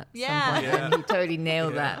Man at Yeah. some point, Yeah. and he totally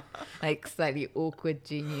nailed Yeah. that, like slightly awkward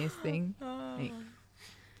genius thing. Like,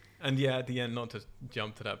 And yeah, at the end, not to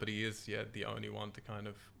jump to that, but he is the only one to kind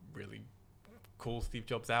of really call Steve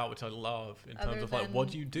Jobs out, which I love in terms Other of like, than what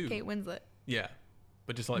do you do? Kate Winslet. Yeah,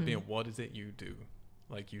 but just like Mm. being, what is it you do?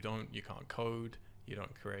 Like you can't code, you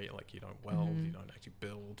don't create, like you don't weld, Mhm. you don't actually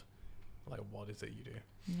build. Like what is it you do?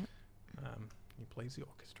 Yep. He plays the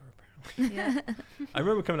orchestra apparently. Yeah. I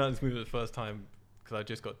remember coming out of this movie the first time because I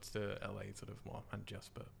just got to LA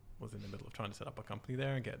but was in the middle of trying to set up a company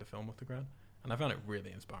there and get the film off the ground. And I found it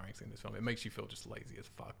really inspiring seeing this film. It makes you feel just lazy as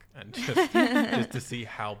fuck. And just to see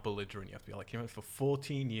how belligerent you have to be. Like, for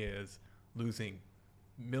 14 years, losing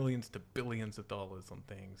millions to billions of dollars on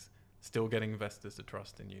things, still getting investors to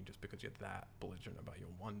trust in you just because you're that belligerent about your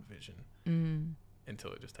one vision mm.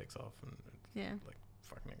 until it just takes off. And it's Yeah. like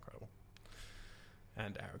fucking incredible.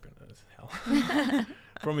 And arrogant as hell.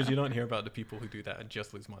 Problem is, you don't hear about the people who do that and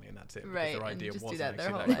just lose money and that's it. Because Right, their and idea just do wasn't that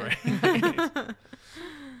their actually that great.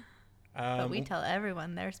 But we tell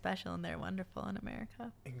everyone they're special and they're wonderful in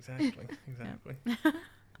America. Exactly.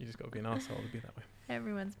 You just got to be an asshole to be that way.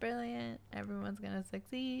 Everyone's brilliant. Everyone's going to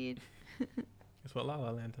succeed. That's what La La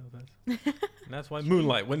Land tells us. And that's why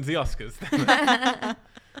Moonlight wins the Oscars.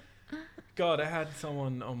 God, I had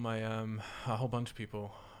someone on my, a whole bunch of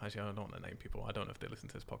people. Actually, I don't want to name people. I don't know if they listen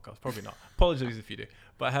to this podcast. Probably not. Apologies if you do.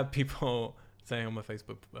 But I had people saying on my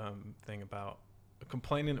Facebook thing about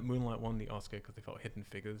complaining that Moonlight won the Oscar because they felt Hidden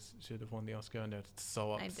Figures should have won the Oscar. And they're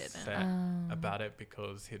so I didn't. upset about it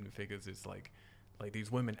because Hidden Figures is like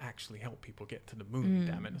these women actually help people get to the moon.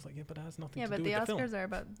 Damn it! It's like, yeah, but that has nothing Yeah, to but do the with the Oscars film. are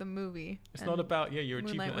about the movie. It's and not about your Moonlight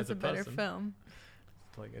achievement was as a better person. film.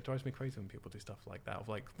 Like, it drives me crazy when people do stuff like that. Of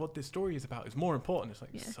like, what this story is about is more important. It's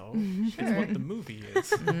like, Yeah. so Sure. it's what the movie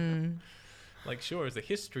is. Mm. Like, sure, it's a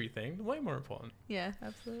history thing, way more important. Yeah,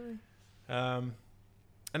 absolutely. And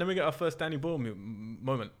then we got our first Danny Boyle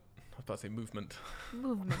moment. I was about to say movement.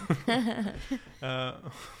 Movement. Uh,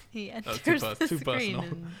 He was enters too the screen personal.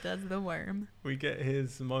 and does the worm. we get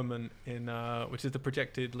his moment in, which is the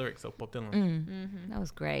projected lyrics of Bob Dylan. Mm. Mm-hmm. That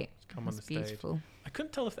was great. Come That on was the stage. beautiful. I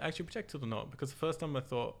couldn't tell if they actually projected or not because the first time I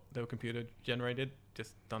thought they were computer generated,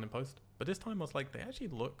 just done in post. But this time I was like, they actually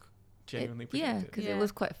look genuinely Yeah, projected. because Yeah. it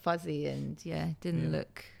was quite fuzzy and didn't Yeah.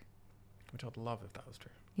 look. Which I'd love if that was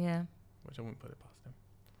true. Yeah, Which I wouldn't put it past him.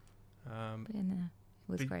 but yeah, no,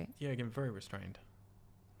 it was But great. Yeah, again, very restrained.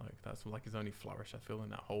 Like, that's like his only flourish, I feel, in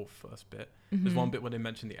that whole first bit. There's one bit where they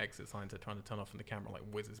mention the exit signs they're trying to turn off and the camera like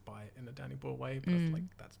whizzes by it in a Danny Boyle way, but Mm. like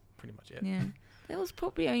that's pretty much it. Yeah, there was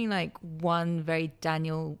probably only like one very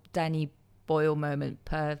Danny Boyle moment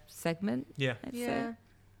per segment. Yeah. I'd Yeah. say.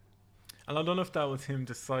 And I don't know if that was him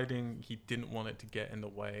deciding he didn't want it to get in the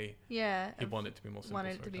way. Yeah. He of- wanted it to be more simple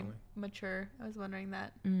wanted it to be storytelling. mature. I was wondering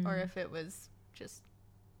that. Mm. Or if it was just.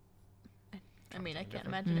 I mean, I Something can't different.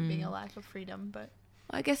 imagine it being a Mm. lack of freedom, but.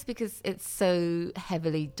 I guess because it's so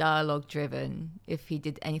heavily dialogue driven. If he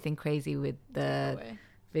did anything crazy with the away.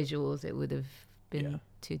 visuals, it would have been Yeah.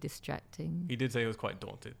 too distracting. He did say he was quite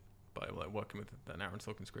daunted by like working with an Aaron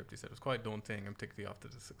Sorkin script. He said it was quite daunting, and particularly after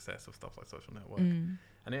the success of stuff like Social Network. Mm.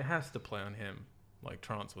 And it has to play on him. Like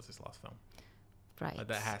Trance was his last film. Right. Like,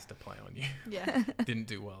 that has to play on you. Yeah. Didn't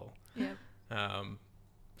do well. Yep.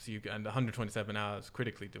 So you and 127 hours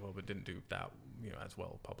critically did well, but didn't do that as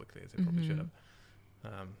well publicly as it probably should have.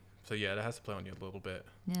 So yeah, that has to play on you a little bit.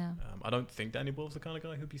 Yeah. I don't think Danny Boyle's the kind of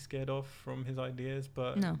guy who'd be scared off from his ideas,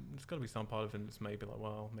 but No. there's got to be some part of him that's maybe like,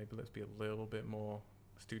 well, maybe let's be a little bit more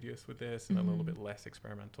studious with this and a little bit less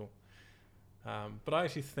experimental. But I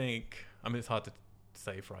actually think, I mean, it's hard to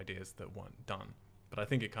say for ideas that weren't done, but I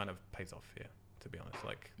think it kind of pays off here, to be honest.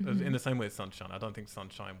 Like, in the same way as Sunshine, I don't think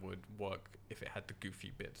Sunshine would work if it had the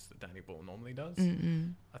goofy bits that Danny Boyle normally does.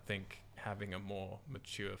 I think having a more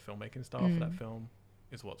mature filmmaking style for that film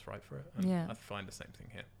is what's right for it. And I find the same thing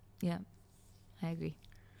here. Yeah, I agree.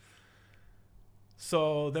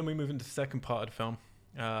 So then we move into the second part of the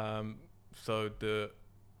film. So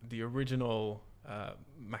the original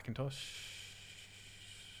Macintosh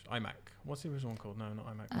iMac. What's the original one called? No, not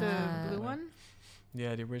iMac. The blue one?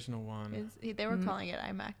 Yeah, the original one. They were calling it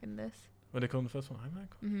iMac in this. What they call the first one? iMac?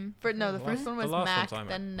 The first one was last Mac, one's iMac.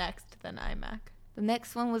 then Next, then iMac. The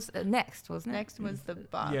next one was Next, wasn't it? Next was the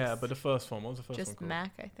box. Yeah, but the first one, what was the first one just called?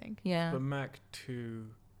 Mac, I think. Yeah. But Mac 2...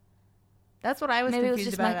 That's what I was Maybe it was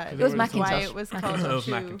confused just about. It was Why Macintosh. it was called it was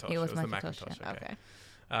 2. Macintosh. It was the Macintosh, Macintosh.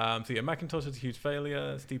 Okay. So yeah, Macintosh is a huge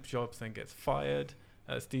failure. Steve Jobs then gets fired.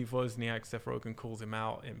 Steve Wozniak, Seth Rogen calls him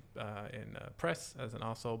out in press as an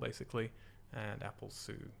arsehole, basically, and Apple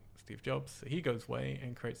sue Steve Jobs. So he goes away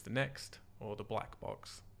and creates the Next, or the Black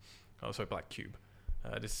Box. Oh, sorry, Black Cube.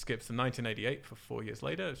 This skips to 1988 for 4 years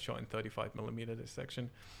later. It's shot in 35mm, this section.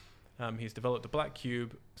 He's developed the Black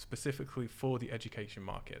Cube specifically for the education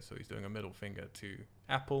market. So he's doing a middle finger to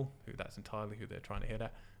Apple, that's entirely who they're trying to hit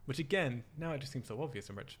at. Which again, now it just seems so obvious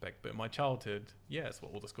in retrospect. But in my childhood, it's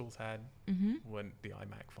what all the schools had when the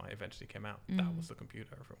iMac eventually came out. That was the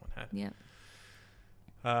computer everyone had.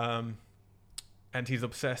 Yeah. And he's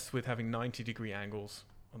obsessed with having 90-degree angles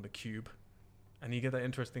on the cube. And you get that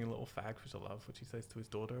interesting little fact, which I love, which he says to his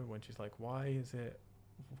daughter when she's like, why is it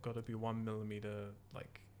got to be 1 millimeter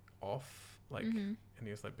off? And he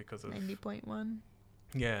was like, because of 90.1.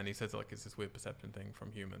 Yeah, and he says it's this weird perception thing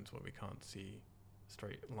from humans where we can't see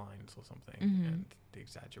straight lines or something, and the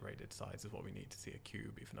exaggerated size is what we need to see a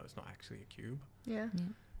cube, even though it's not actually a cube. Yeah.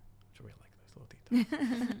 Which I really like those little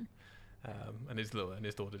details. And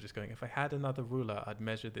his daughter just going, if I had another ruler, I'd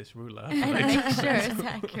measure this ruler. Make sure it's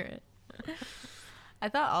accurate. I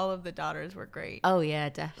thought all of the daughters were great. Oh yeah,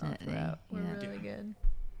 definitely. Were really good.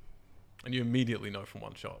 And you immediately know from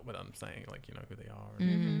one shot without them saying you know who they are.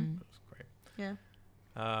 And it was great.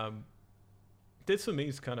 Yeah. This for me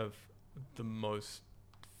is kind of the most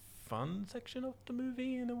fun section of the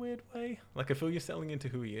movie in a weird way. I feel you're settling into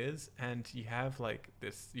who he is, and you have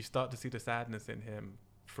this. You start to see the sadness in him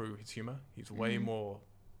through his humor. He's way more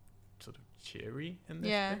sort of cheery in this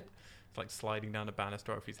bit. It's like sliding down a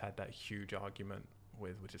banister if he's had that huge argument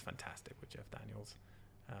which is fantastic, with Jeff Daniels.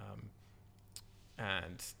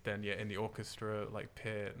 And then in the orchestra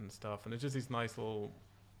pit and stuff, and it's just these nice little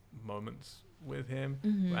moments with him.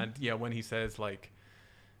 And when he says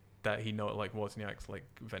that he Wozniak's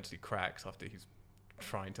eventually cracks after he's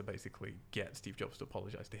trying to basically get Steve Jobs to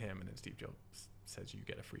apologize to him, and then Steve Jobs says you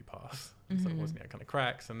get a free pass. So Wozniak kind of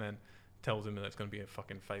cracks and then tells him that it's going to be a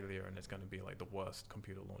fucking failure and it's going to be the worst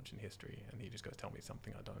computer launch in history, and he just goes, tell me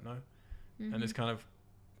something I don't know. And it's kind of,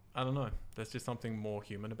 I don't know, there's just something more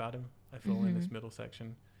human about him, I feel, in this middle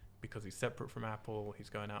section, because he's separate from Apple, he's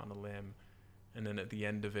going out on a limb, and then at the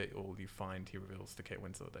end of it all, you find he reveals to Kate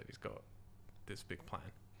Winslet that he's got this big plan,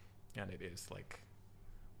 and it is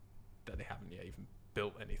that they haven't yet even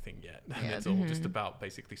built anything yet, and it's all just about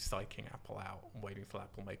basically psyching Apple out, waiting for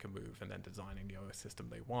Apple make a move, and then designing the OS system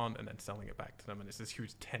they want, and then selling it back to them, and it's this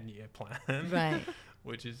huge 10-year plan, right?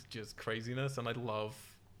 Which is just craziness, and I love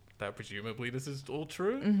that presumably this is all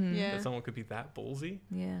true. That someone could be that ballsy.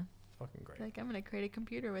 Yeah, it's fucking great. I'm gonna create a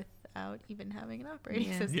computer without even having an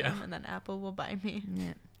operating system, and then Apple will buy me.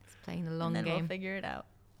 Yeah, it's playing the long and then game. We'll figure it out.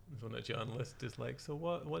 So when a journalist is so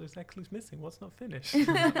what exactly is missing? What's not finished?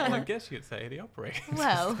 Well, I guess you'd say the operating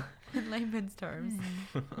well, in layman's terms.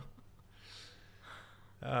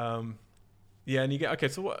 And you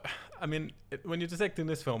get, so what, when you're dissecting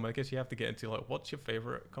this film, I guess you have to get into what's your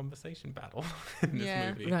favorite conversation battle in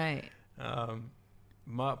this movie? Right.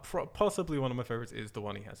 Possibly one of my favorites is the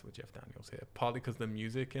one he has with Jeff Daniels here, partly because the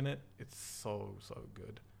music in it, it's so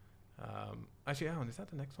good. Actually, Alan, is that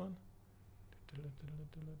the next one?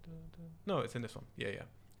 No, it's in this one. Yeah.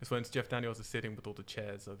 It's when Jeff Daniels is sitting with all the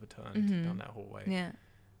chairs overturned down that hallway. Yeah.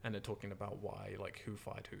 And they're talking about why, who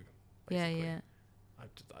fired who. Basically. Yeah.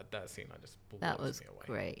 That scene, blows that was me away.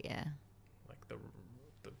 Great. Yeah. The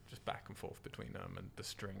just back and forth between them, and the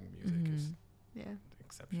string music is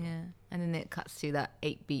exceptional. Yeah. And then it cuts to that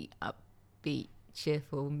 8-beat, upbeat,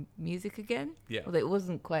 cheerful music again. Yeah. Although it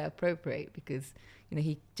wasn't quite appropriate because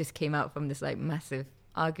he just came out from this massive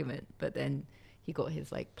argument, but then he got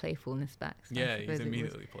his like playfulness back. So I Yeah, suppose he's it was-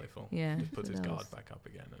 immediately playful. Yeah, Just puts so his that guard was- back up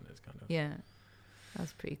again, and it's kind of Yeah,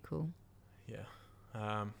 that's pretty cool. yeah.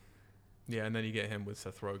 Yeah, and then you get him with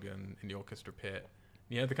Seth Rogen in the orchestra pit.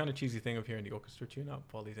 Yeah, the kind of cheesy thing of hearing the orchestra tune up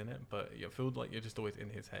while he's in it, but you feel like you're just always in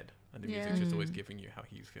his head, and the Yeah. music's just always Mm. giving you how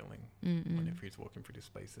he's feeling Mm-mm. whenever he's walking through the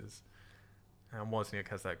spaces. And Wozniak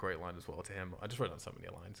has that great line as well to him. I just wrote down so many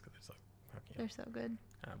lines because it's like, fucking They're so good.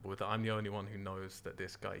 but with the, I'm the only one who knows that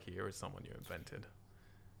this guy here is someone you invented.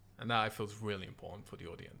 And that I feel is really important for the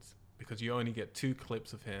audience because you only get 2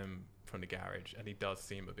 clips of him from the garage, and he does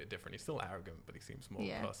seem a bit different. He's still arrogant, but he seems more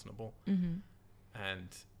Yeah. personable. Mm-hmm.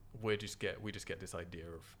 And we just get this idea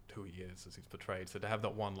of who he is as he's portrayed. So to have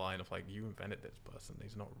that one line of like, you invented this person,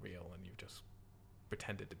 he's not real, and you've just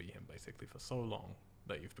pretended to be him basically for so long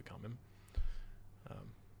that you've become him.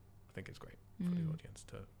 I think it's great for the audience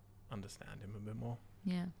to understand him a bit more.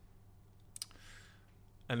 Yeah.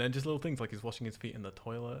 And then just little things like he's washing his feet in the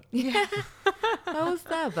toilet. Yeah. What was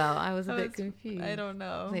that about? I was a That bit was- confused. I don't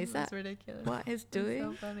know. Wait, is It's that ridiculous. what he's It's doing?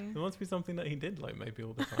 so funny. It must be something that he did like maybe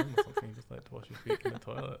all the time or something. He just like to wash his feet in the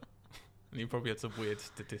toilet. And he probably had some weird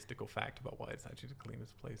statistical fact about why it's actually the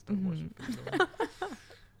cleanest place to wash your feet. in the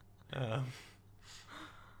toilet.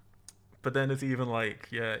 But then it's even like,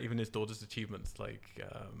 yeah, even his daughter's achievements, like,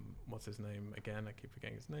 what's his name again? I keep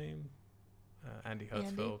forgetting his name. Andy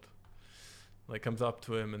Hertzfeld. Like, comes up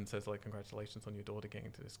to him and says, like, congratulations on your daughter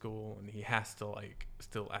getting to the school. And he has to, like,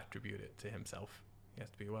 still attribute it to himself. He has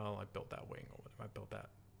to be, well, I built that wing or whatever. I built that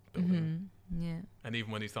building. Mm-hmm. Yeah. And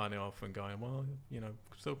even when he's signing off and going, well, you know,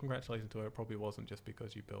 still congratulations to her. It probably wasn't just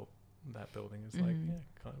because you built that building. It's like, yeah,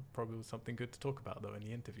 kind of probably was something good to talk about, though, in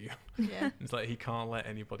the interview. Yeah. It's like he can't let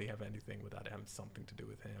anybody have anything without it having something to do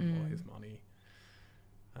with him or his money.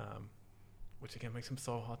 Which again makes him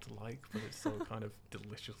so hard to like, but it's so kind of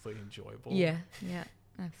deliciously enjoyable. Yeah. Yeah.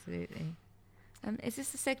 Absolutely. Is this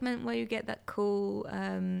the segment where you get that cool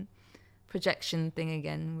projection thing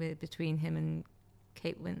again between him and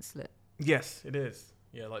Kate Winslet? Yes, it is.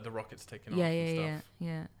 Yeah, like the rockets taking Yeah. off Yeah. and Yeah. stuff.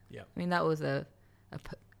 Yeah. Yeah. I mean, that was that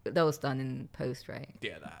was done in post, right?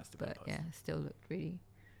 Yeah, that has to be But post. yeah, it still looked really.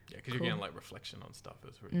 Yeah, because cool. you're getting like reflection on stuff. It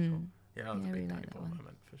was really cool. Yeah, that was Yeah, a I big really like turning that point one.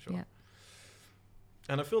 moment for sure. Yeah.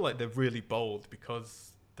 And I feel like they're really bold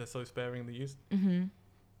because they're so sparingly used. Mm-hmm.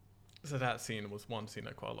 So that scene was one scene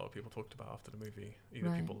that quite a lot of people talked about after the movie. Either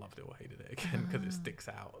Right. people loved it or hated it again because it sticks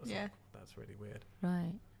out. It's Yeah. like, that's really weird.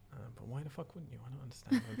 Right. But why the fuck wouldn't you? I don't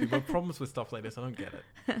understand. When people have problems with stuff like this, I don't get it.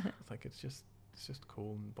 It's like it's just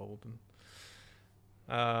cool and bold and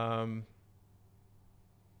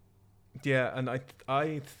yeah. And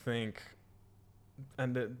I think,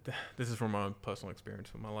 and this is from my own personal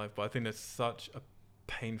experience with my life, but I think there's such a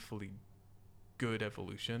painfully good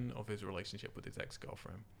evolution of his relationship with his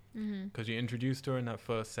ex-girlfriend. Because you introduced her in that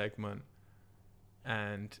first segment,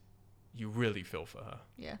 and you really feel for her.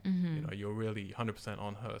 Yeah. Mm-hmm. You know, you're really 100%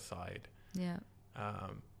 on her side. Yeah.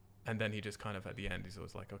 And then he just kind of at the end, he's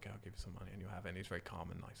always like, "Okay, I'll give you some money," and you'll have it. And he's very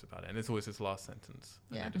calm and nice about it. And it's always his last sentence,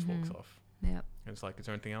 and Yeah. then just walks Mhm. off. Yeah. And it's like, "Is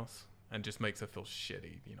there anything else?" And just makes her feel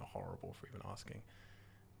shitty, you know, horrible for even asking.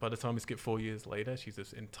 By the time we skip 4 years later, she's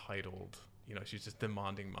just entitled. You know, she's just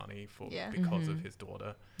demanding money because of Mhm. his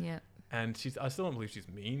daughter. Yeah. And I still don't believe she's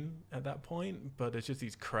mean at that point, but there's just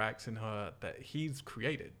these cracks in her that he's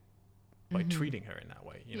created by Mhm. treating her in that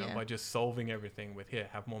way, you know, Yeah. by just solving everything with, here,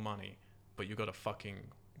 have more money, but you got to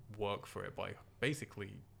fucking work for it by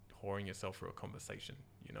basically whoring yourself through a conversation,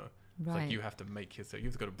 you know. It's Right. like you have to make yourself,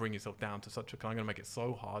 you've got to bring yourself down to such a, I'm going to make it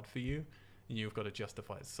so hard for you, and you've got to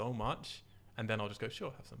justify it so much, and then I'll just go,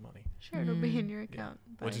 sure, have some money. Sure, it'll be in Mm. your Yeah. account.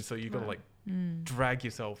 Which is so you've got to tomorrow. like drag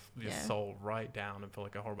yourself, your Yeah. soul right down and feel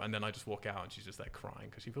like a horrible, and then I just walk out and she's just like crying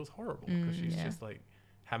because she feels horrible because she's Yeah. just like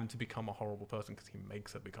having to become a horrible person because he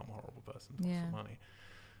makes her become a horrible person for Yeah. money.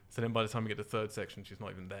 So then by the time we get to the third section, she's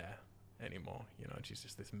not even there anymore, you know, and she's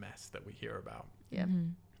just this mess that we hear about. Yeah.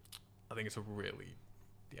 Mhm. I think it's a really,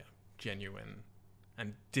 genuine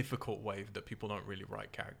and difficult way that people don't really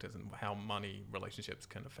write characters and how money relationships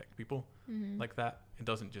can affect people like that. It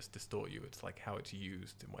doesn't just distort you, it's like how it's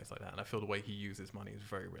used in ways like that. And I feel the way he uses money is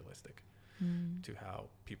very realistic to how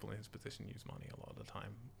people in his position use money a lot of the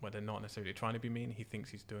time, where they're not necessarily trying to be mean. He thinks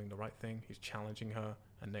he's doing the right thing, he's challenging her,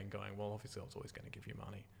 and then going, well, obviously I was always going to give you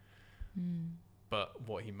money. But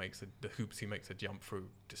what the hoops he makes her jump through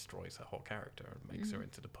destroys her whole character and makes her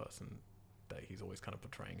into the person that he's always kind of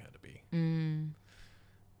portraying her to be.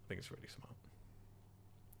 I think it's really smart.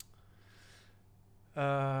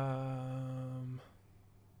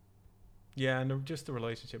 Yeah, and just the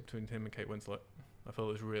relationship between him and Kate Winslet, I feel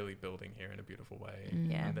it was really building here in a beautiful way.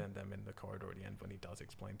 Yeah. And then them in the corridor at the end when he does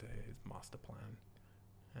explain to her his master plan,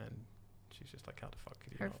 and she's just like, how the fuck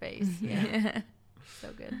could you Her not? face, yeah. So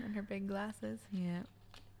good. And her big glasses. Yeah.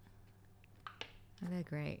 They're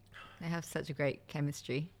great. They have such a great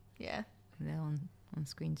chemistry. Yeah. They're on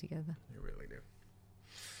screen together. You really do.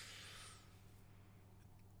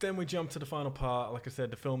 Then we jump to the final part. Like I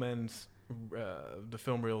said, the film ends. The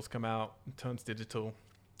film reels come out, turns digital.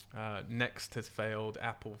 Next has failed.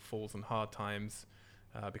 Apple falls on hard times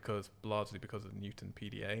largely because of the Newton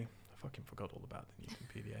PDA. I fucking forgot all about the Newton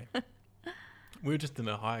PDA. We were just in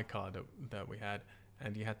a hire car that we had,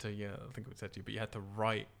 and you had to, I think it said to you, but you had to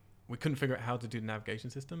write. We couldn't figure out how to do the navigation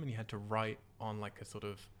system, and you had to write on like a sort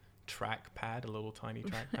of track pad, a little tiny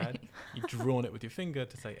track pad. You drew on it with your finger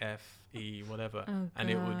to say F, E, whatever, and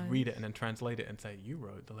it would read it and then translate it and say, you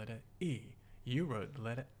wrote the letter E. You wrote the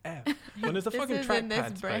letter F. When there's a fucking This is trackpad in this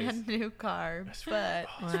space. brand new car, but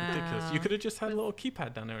It's ridiculous. You could have just had a little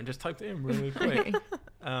keypad down there and just typed it in really quick.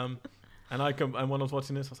 And when I was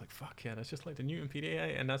watching this, I was like, fuck yeah, that's just like the Newton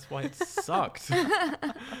PDA, and that's why it sucked.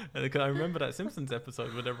 Because I remember that Simpsons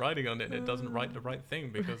episode where they're writing on it and it doesn't write the right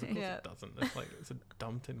thing because of course it doesn't. It's a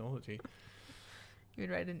dumb technology. you would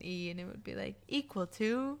write an E and it would be like equal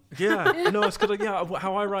to. Yeah, no, it's because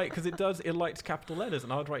how I write, because it likes capital letters,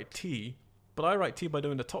 and I would write T, but I write T by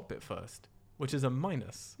doing the top bit first, which is a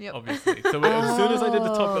minus, obviously. So as soon as I did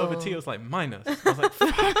the top bit over T, I was like, minus. I was like,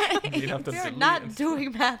 fuck. You'd have to You're delete not and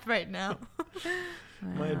doing math right now.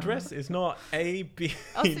 My address is not A, B.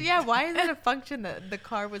 Also, yeah, why is it a function that the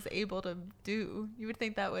car was able to do? You would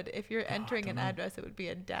think that would, if you're entering an address, it would be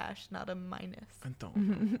a dash, not a minus. I don't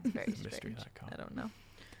know. It's very It's a mystery, strange. that car. I don't know.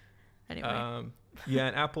 Anyway. Yeah,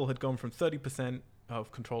 and Apple had gone from 30%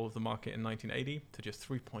 of control of the market in 1980 to just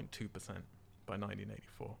 3.2% by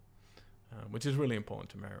 1984, which is really important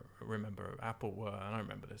to remember. Apple were, and I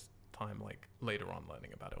remember this time like later on learning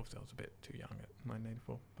about it. Obviously, I was a bit too young at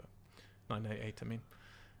 1984, but 1988, I mean.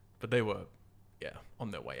 But they were,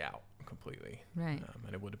 on their way out completely. Right.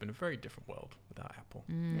 And it would have been a very different world without Apple.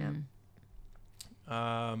 Mm.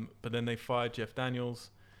 But then they fired Jeff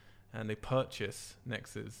Daniels, and they purchased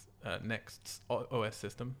Next's OS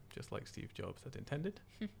system, just like Steve Jobs had intended.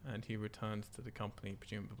 And he returns to the company,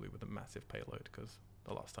 presumably with a massive payload, because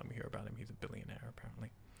the last time we hear about him, he's a billionaire,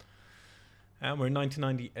 apparently. And we're in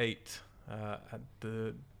 1998, at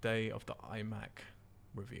the day of the iMac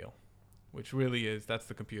reveal, which really that's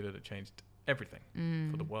the computer that changed everything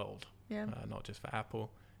for the world. Yeah. Not just for Apple.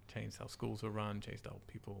 Changed how schools were run, changed how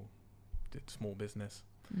people did small business.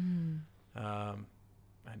 And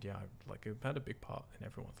it had a big part in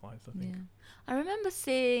everyone's lives, I think. Yeah. I remember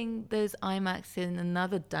seeing those IMAX in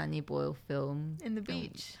another Danny Boyle film. In the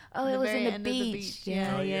beach. Oh, In it the was very in the end of the beach. beach,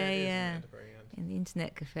 Yeah, Oh, yeah, it is yeah. at the very end. In the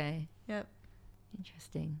internet cafe. Yep.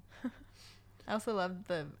 Interesting. I also love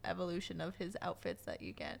the evolution of his outfits that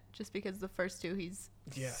you get, just because the first two he's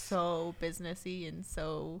Yes. so businessy and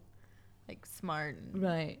so like smart and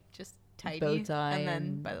Right. just tidy, Bow tie and then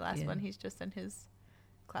and- by the last yeah. one he's just in his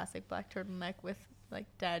classic black turtleneck with like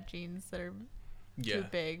dad jeans that are too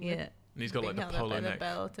big. with Yeah. And he's got like being the held up polo by the neck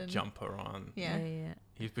belt and jumper on. Yeah. Yeah.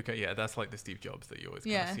 He's become, that's like the Steve Jobs that you always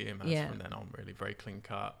kind Yeah. of see him as Yeah. from then on. Really very clean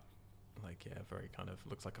cut, very kind of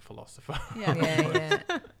looks like a philosopher. Yeah.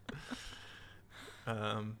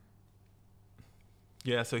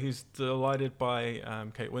 Yeah. So he's delighted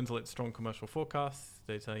by Kate Winslet's strong commercial forecasts.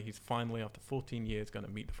 They say he's finally, after 14 years, going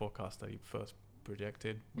to meet the forecast that he first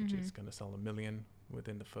projected, which is going to sell 1 million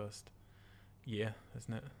within the first year,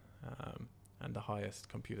 isn't it? And the highest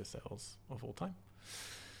computer sales of all time.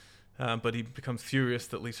 But he becomes furious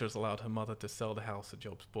that Lisa has allowed her mother to sell the house that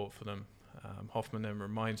Jobs bought for them. Hoffman then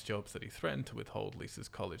reminds Jobs that he threatened to withhold Lisa's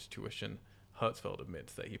college tuition. Hertzfeld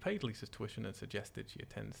admits that he paid Lisa's tuition and suggested she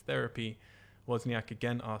attends therapy. Wozniak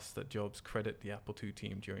again asks that Jobs credit the Apple II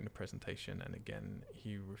team during the presentation, and again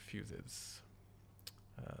he refuses.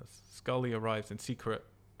 Scully arrives in secret,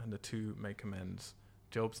 and the two make amends.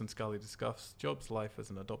 Jobs and Scully discuss Jobs' life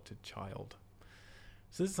as an adopted child.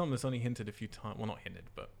 So this is something that's only hinted a few times. Well, not hinted,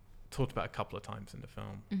 but talked about a couple of times in the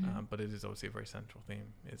film. But it is obviously a very central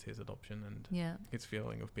theme, is his adoption and his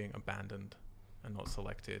feeling of being abandoned and not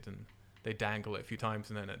selected. And they dangle it a few times,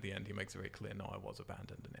 and then at the end he makes it very clear, no, I was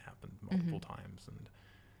abandoned, and it happened multiple times. And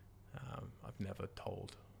I've never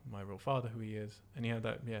told my real father who he is. And you have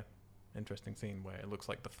that, interesting scene where it looks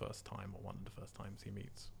like the first time, or one of the first times he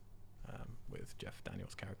meets with Jeff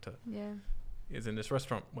Daniels' character, is in this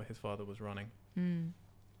restaurant where his father was running.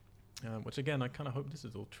 Which again, I kind of hope this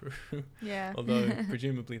is all true. Yeah. Although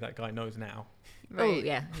presumably that guy knows now. Right. Oh,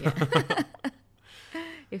 yeah.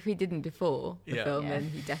 If he didn't before the film, then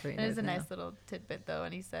he definitely knows There's a now. nice little tidbit though,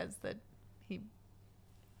 and he says that he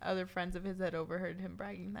other friends of his had overheard him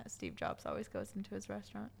bragging that Steve Jobs always goes into his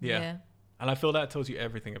restaurant. Yeah. And I feel that tells you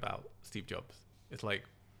everything about Steve Jobs. It's like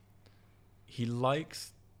he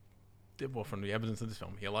likes, well, from the evidence of this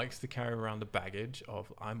film, he likes to carry around the baggage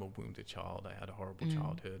of, I'm a wounded child, I had a horrible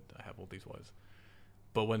childhood, I have all these woes.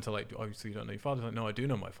 But when to like, oh, so you don't know your father? Like, no, I do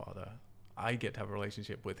know my father. I get to have a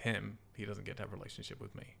relationship with him. He doesn't get to have a relationship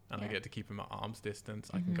with me. And I get to keep him at arm's distance.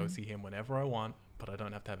 I can go see him whenever I want, but I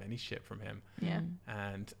don't have to have any shit from him. Yeah.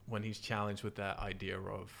 And when he's challenged with that idea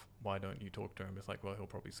of, why don't you talk to him? It's like, well, he'll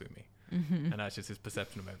probably sue me. And that's just his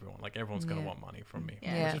perception of everyone. Like, everyone's going to want money from me,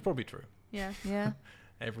 which is probably true. Yeah. Yeah.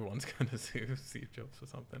 Everyone's going to sue Steve Jobs for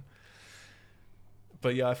something.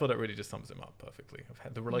 But yeah, I thought that really just sums him up perfectly. I've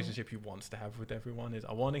had the relationship he wants to have with everyone is,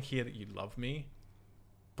 I want to hear that you love me,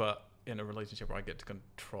 but in a relationship where I get to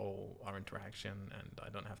control our interaction and I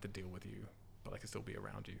don't have to deal with you, but I can still be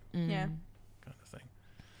around you, Yeah. kind of thing.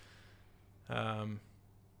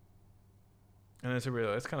 And it's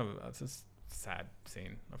kind of, it's a sad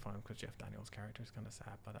scene, I find, because Jeff Daniels' character is kind of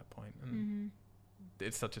sad by that point. And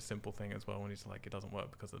it's such a simple thing as well when he's like, it doesn't work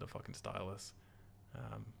because of the fucking stylus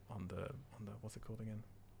on the what's it called again?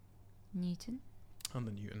 Newton. On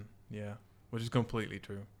the Newton, yeah, which is completely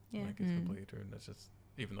true. Yeah. Like, it's completely true, and it's just,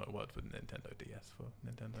 even though it worked with Nintendo DS for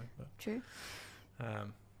Nintendo, but True.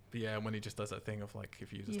 but yeah, when he just does that thing of like,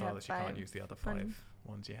 if you use a You have stylus, you can't 5 use the other 5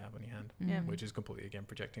 ones you have on your hand, Yeah. which is completely again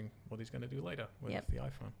projecting what he's going to do later with the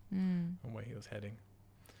iPhone and where he was heading.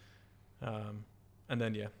 And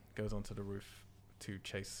then goes onto the roof to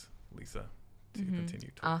chase Lisa to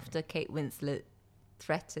continue talking. After Kate Winslet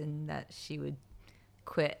threatened that she would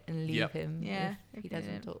quit and leave him if he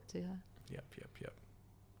doesn't talk to her. Yep.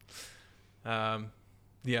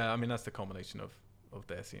 I mean, that's the combination of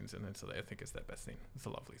their scenes, and so I think it's their best scene. It's a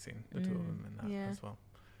lovely scene, the two of them in that as well.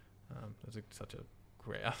 There's such a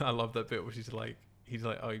great, I love that bit where he's like,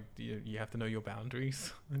 oh, you have to know your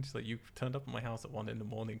boundaries. And she's like, you turned up at my house at 1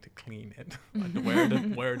 a.m. to clean it. Like,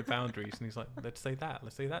 where are the boundaries? And he's like, let's say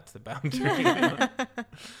that's the boundary.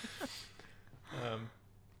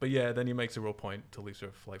 But yeah, then he makes a real point to Lisa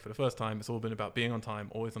of, like, for the first time, it's all been about being on time,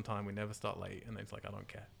 always on time. We never start late. And then it's like, I don't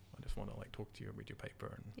care. I just want to like talk to you and read your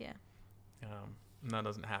paper. And and that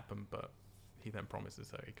doesn't happen. But he then promises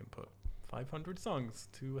her he can put 500 songs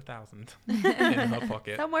to 1,000 in her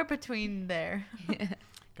pocket. Somewhere between there.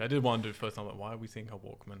 I did wonder the first time, like, why are we seeing her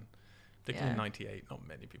Walkman? Particularly in '98, not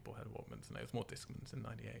many people had Walkmans, and there was more Discmans in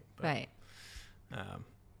 '98. Right.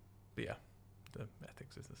 But yeah, the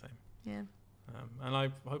ethics is the same. Yeah. And I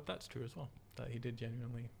hope that's true as well, that he did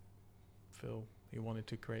genuinely feel he wanted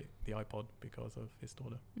to create the iPod because of his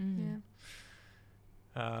daughter.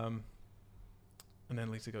 And then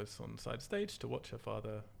Lisa goes on the side stage to watch her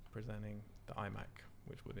father presenting the iMac,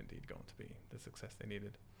 which would indeed go on to be the success they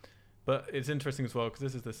needed. But it's interesting as well, because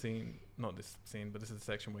this is the scene, not this scene, but this is the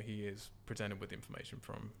section where he is presented with information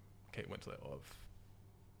from Kate Winslet of,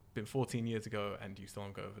 been 14 years ago, and you still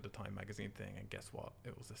don't go over the Time magazine thing, and guess what?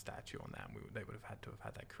 It was a statue on that, and they would have had to have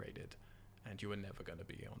had that created, and you were never going to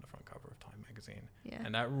be on the front cover of Time magazine. Yeah.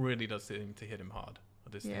 And that really does seem to hit him hard.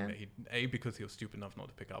 This thing that A, because he was stupid enough not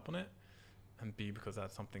to pick up on it, and B, because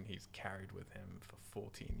that's something he's carried with him for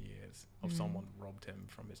 14 years, of someone robbed him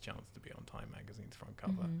from his chance to be on Time magazine's front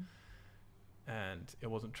cover. And it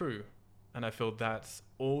wasn't true. And I feel that's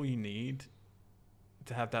all you need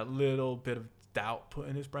to have that little bit of doubt put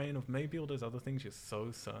in his brain of maybe all those other things you're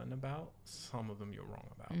so certain about, some of them you're wrong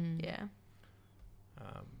about. Yeah.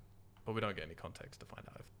 But we don't get any context to find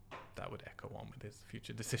out if that would echo on with his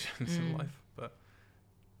future decisions in life. But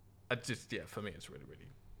I just, for me, it's really, really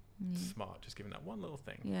smart, just giving that one little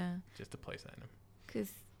thing, just to place that in him.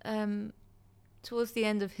 Because towards the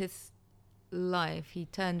end of his life, he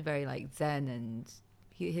turned very like Zen, and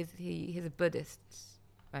he's a Buddhist,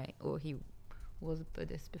 right? Or he was a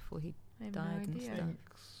Buddhist before he died and I stuff. think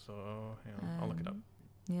so. I'll look it up.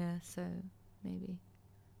 Yeah, so maybe,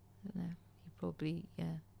 I don't know. He probably,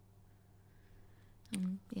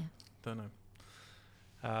 Don't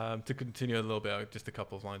know. To continue a little bit, just a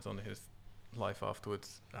couple of lines on his life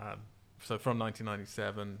afterwards. So from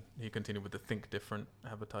 1997, he continued with the Think Different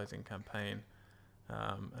advertising campaign,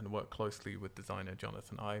 and worked closely with designer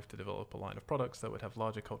Jonathan Ive to develop a line of products that would have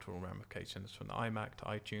larger cultural ramifications, from the iMac to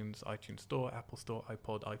iTunes, iTunes Store, Apple Store,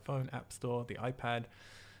 iPod, iPhone, App Store, the iPad.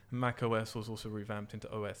 Mac OS was also revamped into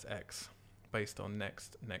OS X, based on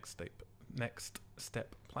Next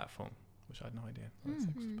Step platform, which I had no idea OS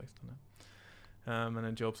X was based on that. And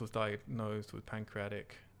then Jobs was diagnosed with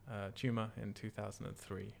pancreatic tumor in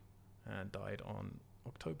 2003 and died on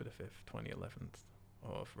October the 5th, 2011,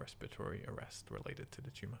 of respiratory arrest related to the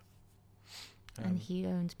tumor. and he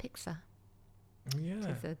owned Pixar. Yeah, which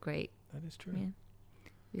is a great, that is true.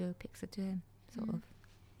 real picture to him, sort Mm. of.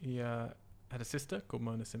 He had a sister called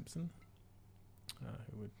Mona Simpson,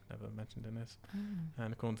 who would never mentioned in this. Oh.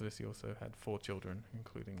 And according to this, he also had 4 children,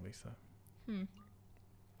 including Lisa. Hmm.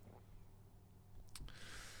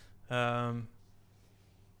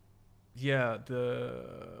 Yeah, what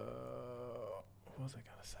was I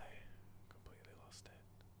gonna say? Completely lost it.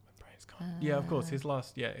 My brain's gone. Yeah, of course. His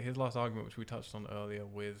last argument, which we touched on earlier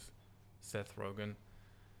with Seth Rogen.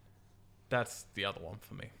 That's the other one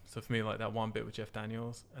for me. So for me, like that one bit with Jeff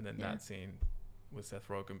Daniels, and then Yeah. that scene with Seth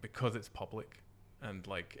Rogen, because it's public, and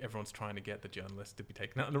like everyone's trying to get the journalist to be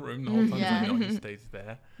taken out of the room the whole time. Yeah. So no, he stays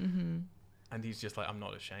there, Mm-hmm. and he's just like, I'm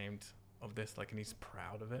not ashamed of this, like, and he's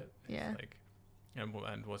proud of it. It's Yeah. like, and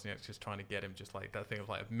Wozniak's just trying to get him, just like that thing of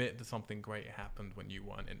like, admit that something great happened when you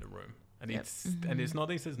weren't in the room, and Yep. and it's not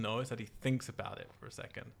that he says no, it's that he thinks about it for a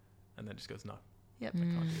second, and then just goes, no, Yep. I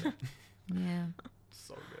can't do that. Yeah. It's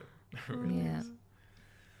so good. It really Yeah. is.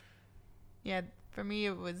 Yeah, for me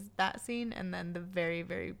it was that scene and then the very,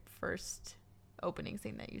 very first opening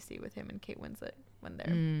scene that you see with him and Kate Winslet when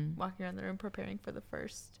they're walking around the room preparing for the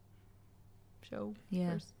first show.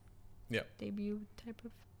 Yeah. First Yep. debut type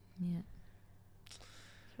of. Yeah. It's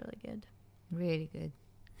really good. Really good.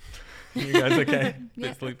 You guys okay? Yeah.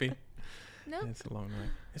 Bit sleepy? No. It's a long night.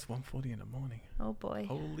 It's 1:40 in the morning. Oh boy.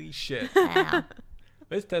 Holy shit. Wow.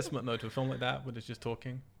 It's testament though to a film like that where it's just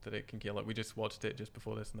talking, that it can get, like we just watched it just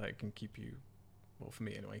before this, and that it can keep you, well for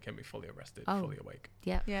me anyway, it can be fully arrested, Oh. fully awake.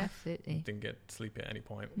 Yeah. Yeah. Absolutely. Didn't get sleepy at any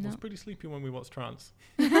point. No. Was pretty sleepy when we watched Trance.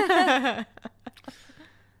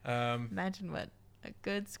 Imagine what a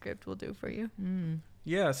good script will do for you.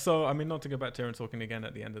 Yeah, so I mean, not to go back to Aaron Sorkin again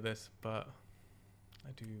at the end of this, but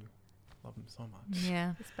I do love him so much.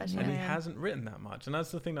 Yeah. Especially And he Aaron. hasn't written that much, and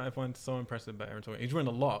that's the thing that I find so impressive about Aaron Sorkin. He's written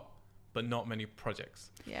a lot, but not many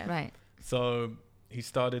projects. Yeah. Right. So he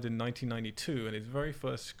started in 1992, and his very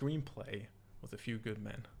first screenplay was A Few Good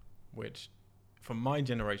Men, which, for my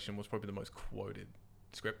generation, was probably the most quoted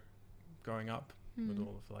script growing up, with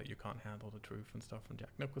all of like "You Can't Handle the Truth" and stuff from Jack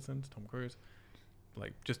Nicholson to Tom Cruise.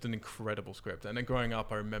 Like, just an incredible script. And then growing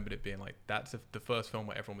up, I remembered it being like, that's the first film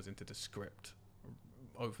where everyone was into the script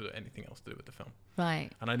over anything else to do with the film. Right.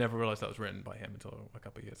 And I never realized that was written by him until a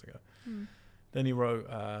couple of years ago. Hmm. Then he wrote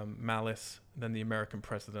Malice, then The American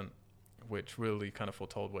President, which really kind of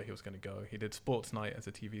foretold where he was going to go. He did Sports Night as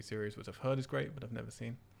a TV series, which I've heard is great, but I've never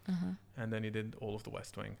seen. Uh-huh. And then he did all of The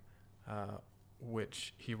West Wing,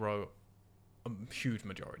 which he wrote a huge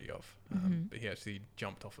majority of. But he actually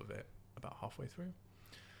jumped off of it about halfway through.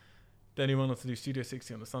 Then he went on to do Studio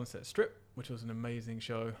 60 on the Sunset Strip, which was an amazing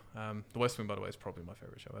show. The West Wing, by the way, is probably my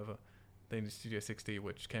favorite show ever. Then he did Studio 60,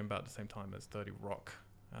 which came about at the same time as 30 Rock,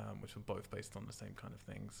 which were both based on the same kind of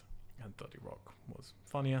things. And 30 Rock was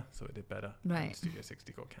funnier, so it did better. Right. And Studio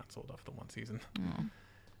 60 got cancelled after one season. Oh.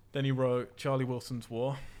 Then he wrote Charlie Wilson's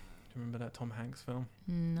War. Do you remember that Tom Hanks film?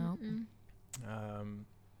 No. Mm-mm.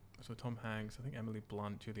 So Tom Hanks, I think Emily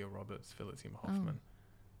Blunt, Julia Roberts, Philip Seymour Hoffman.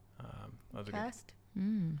 That was a good, Cast.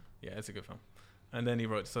 yeah, it's a good film. And then he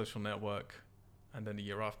wrote Social Network, and then the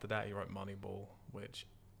year after that he wrote Moneyball, which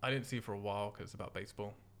I didn't see for a while because it's about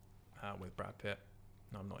baseball with Brad Pitt.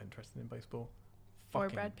 No, I'm not interested in baseball. Or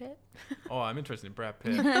Fucking- Brad Pitt. Oh, I'm interested in Brad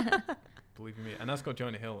Pitt. Believe me, and that's got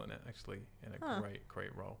Jonah Hill in it actually, in a Huh.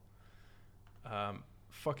 great role.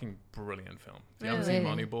 Fucking brilliant film. If you haven't seen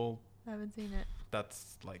Really? Moneyball, I haven't seen it.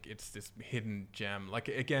 that's like, it's this hidden gem. Like,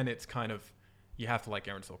 again, it's kind of, you have to like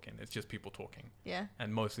Aaron Sorkin. It's just people talking, Yeah.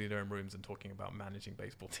 and mostly they're in rooms and talking about managing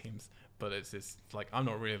baseball teams. But it's this, like, I'm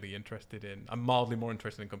not really interested in, I'm mildly more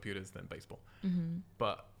interested in computers than baseball,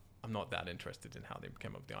 but I'm not that interested in how they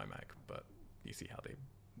came up with the iMac, but you see how they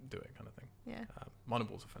do it, kind of thing. Yeah.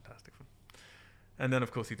 Moneyball's a fantastic film. And then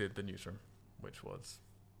of course he did The Newsroom, which was,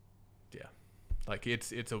 yeah, like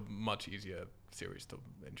it's a much easier series to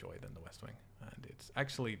enjoy than The West Wing. And it's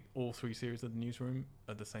actually, all 3 series of The Newsroom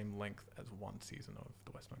are the same length as one season of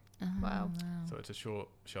The West Wing. Wow. So it's a short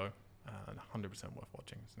show and 100% worth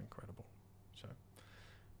watching. It's an incredible show. And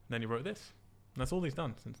then he wrote this. And that's all he's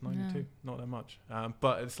done since 92. Yeah. Not that much.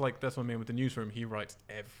 But it's like, that's what I mean with The Newsroom. He writes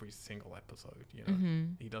every single episode, you know.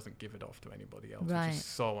 He doesn't give it off to anybody else, Right. which is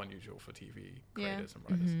so unusual for TV Yeah. creators and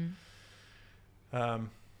writers.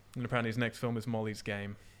 And apparently his next film is Molly's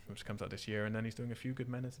Game, which comes out this year. And then he's doing A Few Good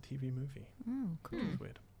Men as a TV movie. Oh, cool. Which is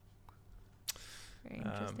weird. Very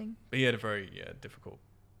interesting. But he had a very difficult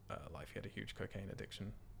life. He had a huge cocaine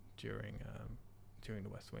addiction during the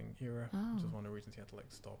West Wing era, which Oh. was one of the reasons he had to like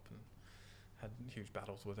stop and had huge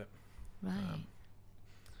battles with it. Right.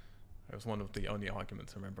 It was one of the only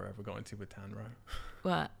arguments I remember I ever got into with Tanro.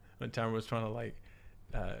 What? When Tanro was trying to like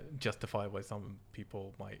justify why some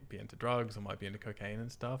people might be into drugs or might be into cocaine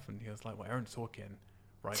and stuff. And he was like, well, Aaron Sorkin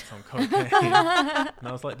writes on cocaine. And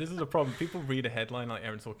I was like, this is a problem. People read a headline like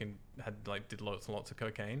Aaron Sorkin did lots and lots of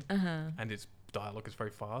cocaine, and his dialogue is very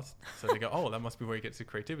fast. So they go, oh, that must be where he gets his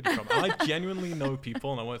creativity from. And I genuinely know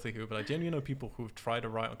people, and I won't say who, but I genuinely know people who've tried to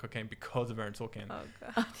write on cocaine because of Aaron Sorkin. Oh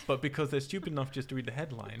god. But because they're stupid enough just to read the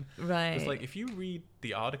headline. Right. It's like, if you read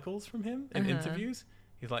the articles from him in interviews,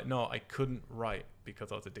 he's like, no, I couldn't write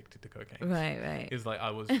because I was addicted to cocaine. Right. It's like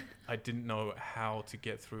I didn't know how to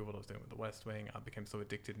get through what I was doing with The West Wing. I became so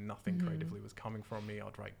addicted, nothing creatively was coming from me.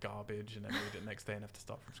 I'd write garbage and then read it next day and have to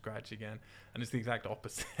start from scratch again. And it's the exact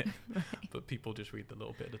opposite. But people just read the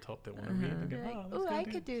little bit at the top they want to read and go, Like, oh, oh, I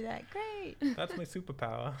good. could do that. Great. That's my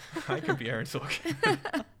superpower. I could be Aaron Sorkin.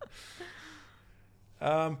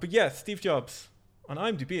 But yeah, Steve Jobs. On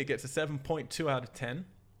IMDb, it gets a 7.2 out of 10.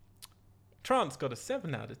 Trance got a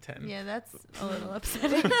 7 out of 10. Yeah, that's a little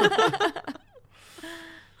upsetting.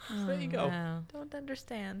 So there you go. Wow. Don't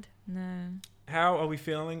understand. No. How are we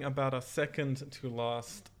feeling about our second to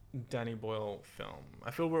last Danny Boyle film?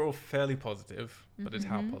 I feel we're all fairly positive, but it's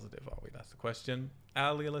how positive are we? That's the question.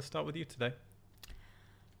 Ali, let's start with you today.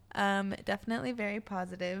 Definitely very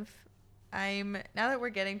positive. Now that we're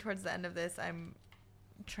getting towards the end of this, I'm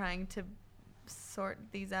trying to sort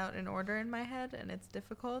these out in order in my head, and it's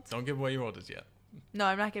difficult. Don't give away your orders yet. No,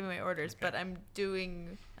 I'm not giving away orders, Okay. but I'm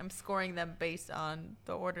scoring them based on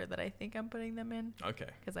the order that I think I'm putting them in, Okay.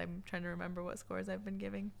 because I'm trying to remember what scores I've been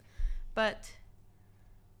giving. But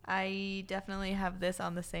I definitely have this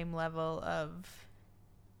on the same level of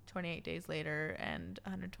 28 Days Later and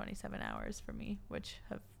 127 Hours for me, which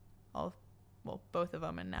have both of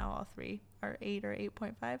them, and now all three are 8 or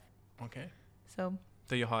 8.5. Okay. So,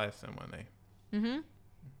 They're your highest then, weren't they?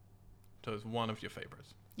 So it's one of your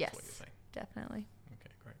favorites. yes, That's what you're saying. definitely.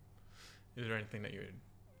 Okay, great. Is there anything that you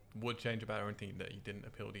would change about it or anything that you didn't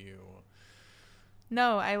appeal to you? Or?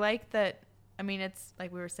 No, I like that. I mean, it's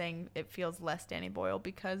like we were saying, it feels less Danny Boyle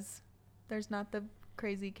because there's not the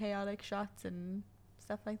crazy chaotic shots and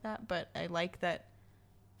stuff like that. But I like that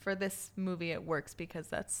for this movie it works because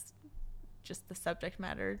that's just the subject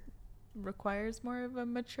matter requires more of a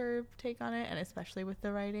mature take on it, and especially with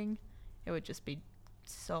the writing, it would just be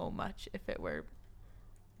so much if it were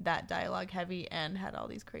that dialogue heavy and had all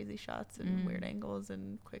these crazy shots and weird angles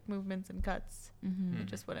and quick movements and cuts. It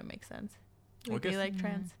just wouldn't make sense. It Well, would be like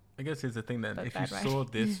Trans. I guess here's the thing then. But If you bad writing. saw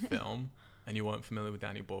this film and you weren't familiar with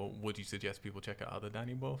Danny Boyle, would you suggest people check out other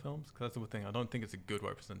Danny Boyle films? Because that's the thing. I don't think it's a good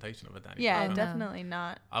representation of a Danny Yeah, Boyle film. definitely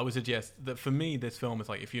not. I would suggest that for me, this film is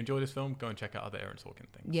like, if you enjoy this film, go and check out other Aaron Sorkin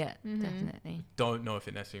things. Yeah, definitely. Don't know if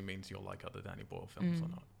it necessarily means you'll like other Danny Boyle films or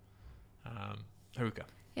not. Haruka.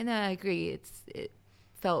 You know, I agree. It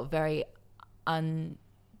felt very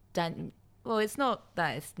well, it's not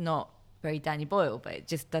that it's not very Danny Boyle, but it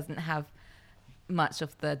just doesn't have much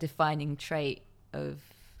of the defining trait of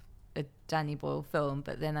a Danny Boyle film.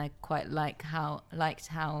 But then I quite liked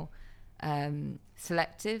how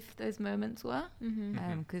selective those moments were,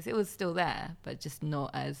 because it was still there, but just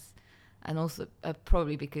not as. And also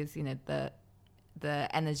probably because the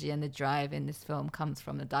energy and the drive in this film comes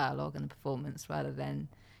from the dialogue and the performance rather than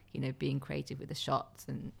being creative with the shots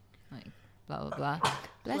and like blah blah blah.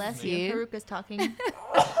 Bless you. Haruka's talking.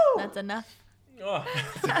 That's enough. Oh.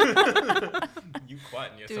 You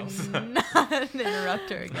quieten Do yourself. not interrupt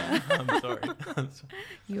her again. I'm sorry.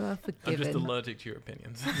 You are I'm forgiven. just allergic to your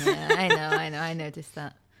opinions. Yeah, I know. I noticed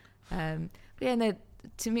that. But yeah, no.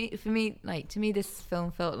 For me, this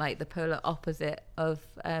film felt like the polar opposite of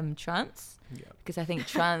Trance. Yeah. Because I think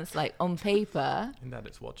Trance, like on paper, In that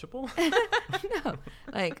it's watchable. no,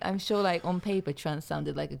 like I'm sure, like on paper, Trance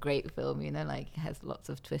sounded like a great film. Like it has lots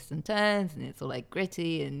of twists and turns, and it's all like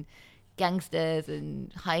gritty and gangsters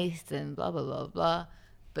and heists and blah blah blah blah.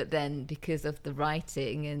 But then, because of the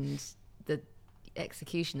writing and the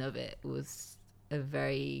execution of it, was a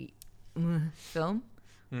very film.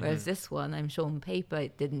 Whereas this one, I'm sure on paper,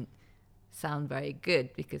 it didn't sound very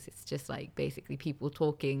good because it's just like basically people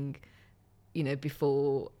talking,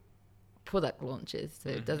 before product launches. So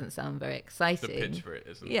it doesn't sound very The exciting. pitch for it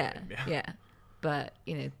isn't. Yeah, great. yeah. But,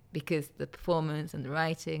 because the performance and the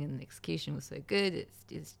writing and the execution was so good,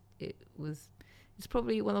 it's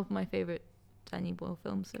probably one of my favorite Danny Boyle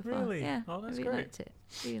films so far. Really? Yeah. Oh, that's I really great. liked it.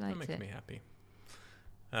 Really That liked makes it. me happy.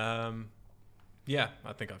 Yeah,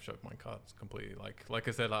 I think I've shook my cards completely. Like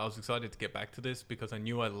I said, I was excited to get back to this because I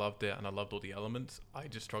knew I loved it and I loved all the elements. I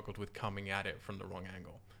just struggled with coming at it from the wrong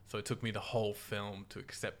angle. So it took me the whole film to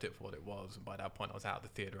accept it for what it was. And by that point, I was out of the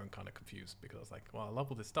theater and kind of confused because I was like, well, I love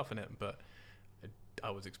all this stuff in it, but I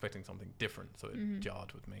was expecting something different, so it Mhm.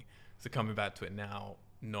 jarred with me. So coming back to it now,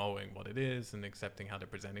 knowing what it is and accepting how they're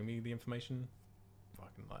presenting me the information,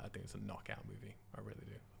 fucking, I think it's a knockout movie. I really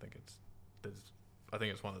do. I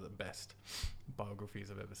think it's one of the best biographies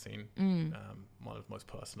I've ever seen. One of the most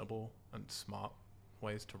personable and smart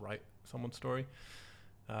ways to write someone's story.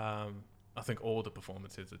 I think all the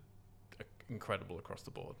performances are incredible across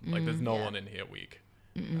the board. Like, there's no Yeah. one in here weak.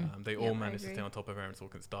 They Yep, all I managed to stay agree. on top of Aaron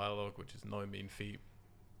Sorkin's dialogue, which is no mean feat.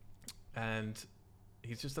 And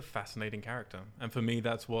he's just a fascinating character. And for me,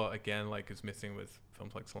 that's what, again, like, is missing with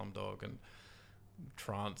films like Slumdog and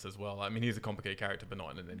Trance as well. I mean, he's a complicated character, but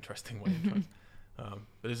not in an interesting way.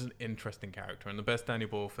 But it's an interesting character. And the best Danny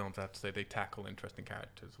Boyle films, I have to say, they tackle interesting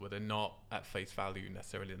characters where they're not at face value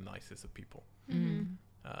necessarily the nicest of people. Mhm.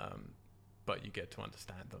 But you get to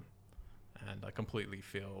understand them. And I completely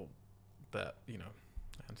feel that, you know,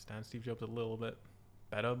 I understand Steve Jobs a little bit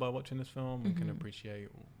better by watching this film and can appreciate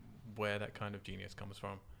where that kind of genius comes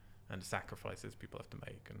from and the sacrifices people have to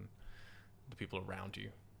make and the people around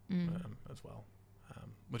you as well.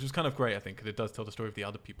 Which is kind of great, I think, because it does tell the story of the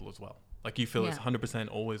other people as well. Like, you feel it's 100%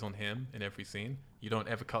 always on him in every scene. You don't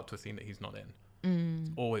ever cut to a scene that he's not in.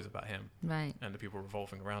 It's always about him Right. and the people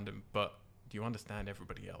revolving around him. But do you understand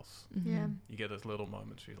everybody else? Yeah. You get those little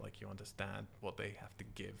moments where you understand what they have to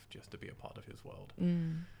give just to be a part of his world.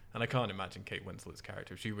 Mm. And I can't imagine Kate Winslet's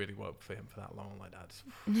character, if she really worked for him for that long, like that's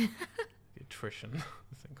the attrition.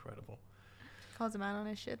 It's incredible. Calls him out on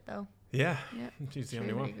his shit though. Yeah, Yeah. she's the It's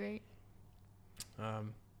only really one. great.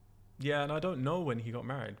 Yeah, and I don't know when he got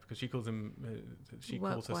married because she calls him, she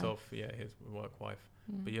Work calls wife. herself, his work wife.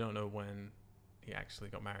 Yeah. But you don't know when he actually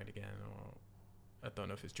got married again, or I don't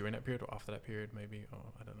know if it's during that period or after that period, maybe, or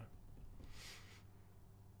I don't know.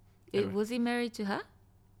 Anyway. Was he married to her?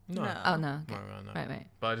 No. No. Oh no. Okay. No. Right.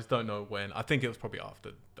 But I just don't know when. I think it was probably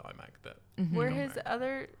after IMAC that. Mhm. Were got his married.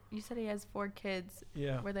 other? You said he has 4 kids.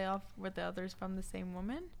 Yeah. Were they all? Were the others from the same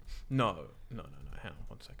woman? No. Hang on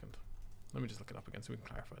 1 second. Let me just look it up again so we can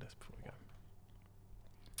clarify this before we go.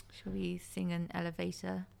 Shall we sing an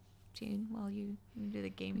elevator tune while you Do the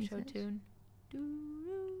game show Research. tune.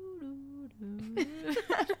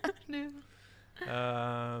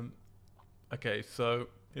 Okay, so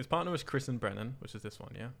his partner was Kristen Brennan, which is this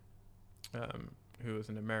one, yeah, who was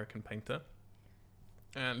an American painter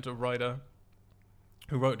and a writer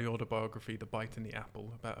who wrote the autobiography The Bite in the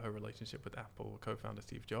Apple about her relationship with Apple co-founder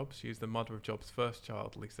Steve Jobs. She is the mother of Jobs' first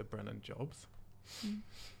child, Lisa Brennan Jobs.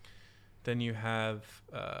 Then you have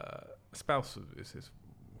spouse is his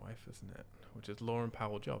wife, isn't it? Which is Lauren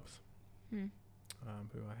Powell Jobs, who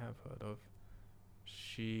I have heard of.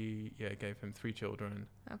 She gave him 3 children,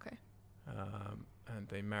 Okay. and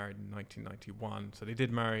they married in 1991. So they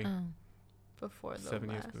did marry Oh. Before the 7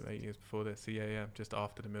 years, last. 8 years before this. So just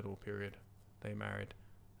after the middle period, they married,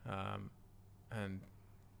 and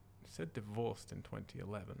it said divorced in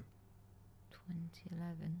 2011.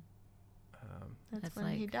 2011. That's That's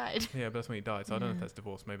when he like- died. Yeah, but that's when he died. So I don't know if Yeah. that's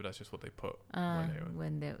divorce. Maybe that's just what they put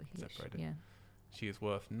When they were separated. Yeah. She is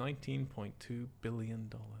worth $19.2 billion.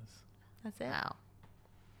 That's it. Wow.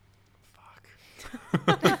 Fuck.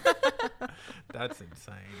 That's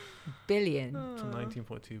insane. Billion. For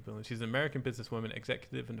 19.2 billion. She's an American businesswoman,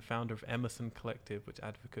 executive, and the founder of Emerson Collective, which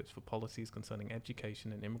advocates for policies concerning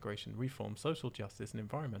education and immigration reform, social justice, and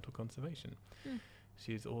environmental conservation.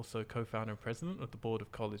 She is also co-founder and president of the board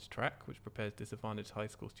of College Track, which prepares disadvantaged high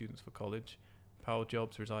school students for college. Powell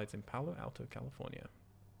Jobs resides in Palo Alto, California,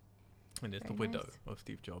 and is the Very widow nice. of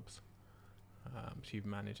Steve Jobs. She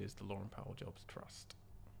manages the Lauren Powell Jobs Trust.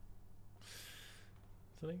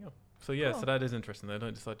 So there you go. So yeah, Cool. so that is interesting. They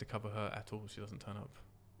don't decide to cover her at all. She doesn't turn up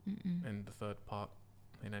Mm-mm. in the third part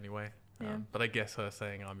in any way. Yeah. But I guess her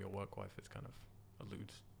saying "I'm your work wife" is kind of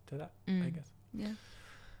alludes to that. I Mm. guess. Yeah.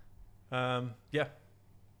 Yeah,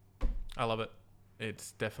 I love it.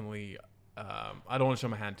 It's definitely. I don't want to show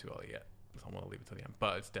my hand too early yet, so I want to leave it to the end.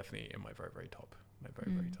 But it's definitely in my very, very top. My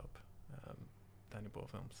very, very top. Danny Boyle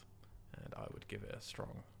films, and I would give it a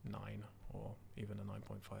strong 9 or even a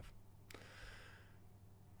 9.5.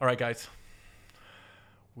 All right, guys,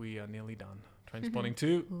 we are nearly done. Trainspotting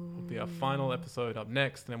 2 will be our final episode up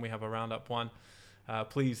next, and then we have a roundup 1.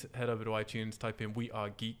 Please head over to iTunes, type in "We Are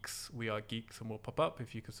Geeks," and we'll pop up.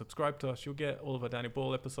 If you can subscribe to us, you'll get all of our Danny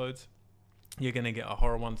Boyle episodes. You're going to get our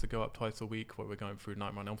horror ones that go up twice a week, where we're going through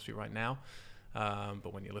Nightmare on Elm Street right now.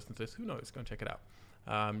 But when you listen to this, who knows? Go and check it out.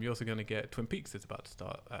 You're also going to get Twin Peaks is about to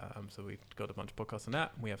start. So we've got a bunch of podcasts on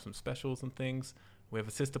that. We have some specials and things. We have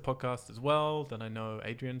a sister podcast as well that I know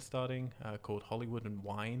Adrian's starting, called Hollywood and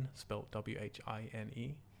Wine, spelled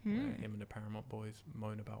WHINE. Where him and the Paramount boys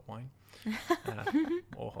moan about wine.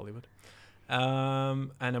 Or Hollywood.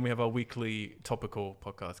 And then we have our weekly topical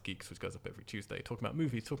podcast, Geeks, which goes up every Tuesday, talking about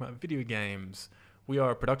movies, talking about video games. We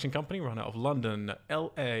are a production company run out of London,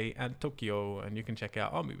 LA, and Tokyo, and you can check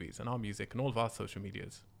out our movies and our music and all of our social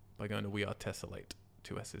medias by going to We Are Tessellate,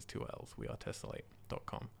 2 S's, 2 L's,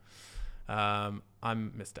 wearetessellate.com. I'm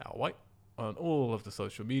Mr. Al White on all of the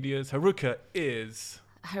social medias. Haruka is...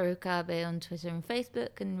 Haruka Abe on Twitter and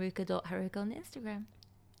Facebook, and Ruka.Haruka on Instagram.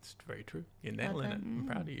 It's very true. You're nailing it. I'm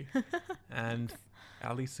proud of you. And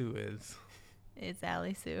Ali Sue is... It's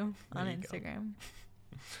Ali Sue on There you go. Instagram.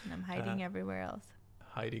 And I'm hiding everywhere else.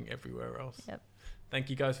 Hiding everywhere else. Yep. Thank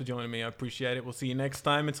you guys for joining me. I appreciate it. We'll see you next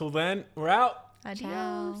time. Until then, we're out.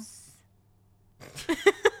 Adios. We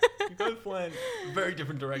both went very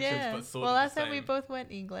different directions, Yeah. but sort Well, of last the time we same. both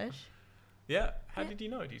went English. Yeah. How Yeah. did you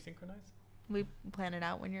know? Do you synchronize? We plan it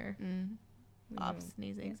out when you're off Mm.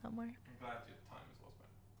 sneezing somewhere. I'm glad your time is well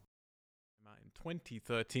spent. In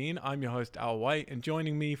 2013, I'm your host, Al White, and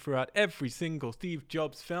joining me throughout every single Steve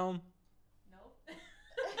Jobs film...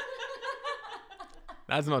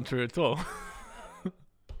 That's not true at all.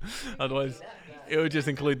 Otherwise, it would just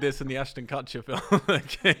include this and the Ashton Kutcher film that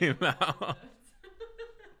came out.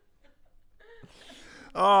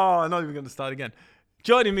 Oh, I'm not even going to start again.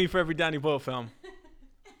 Joining me for every Danny Boyle film.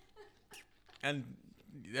 And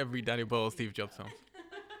every Danny Boyle Steve Jobs film.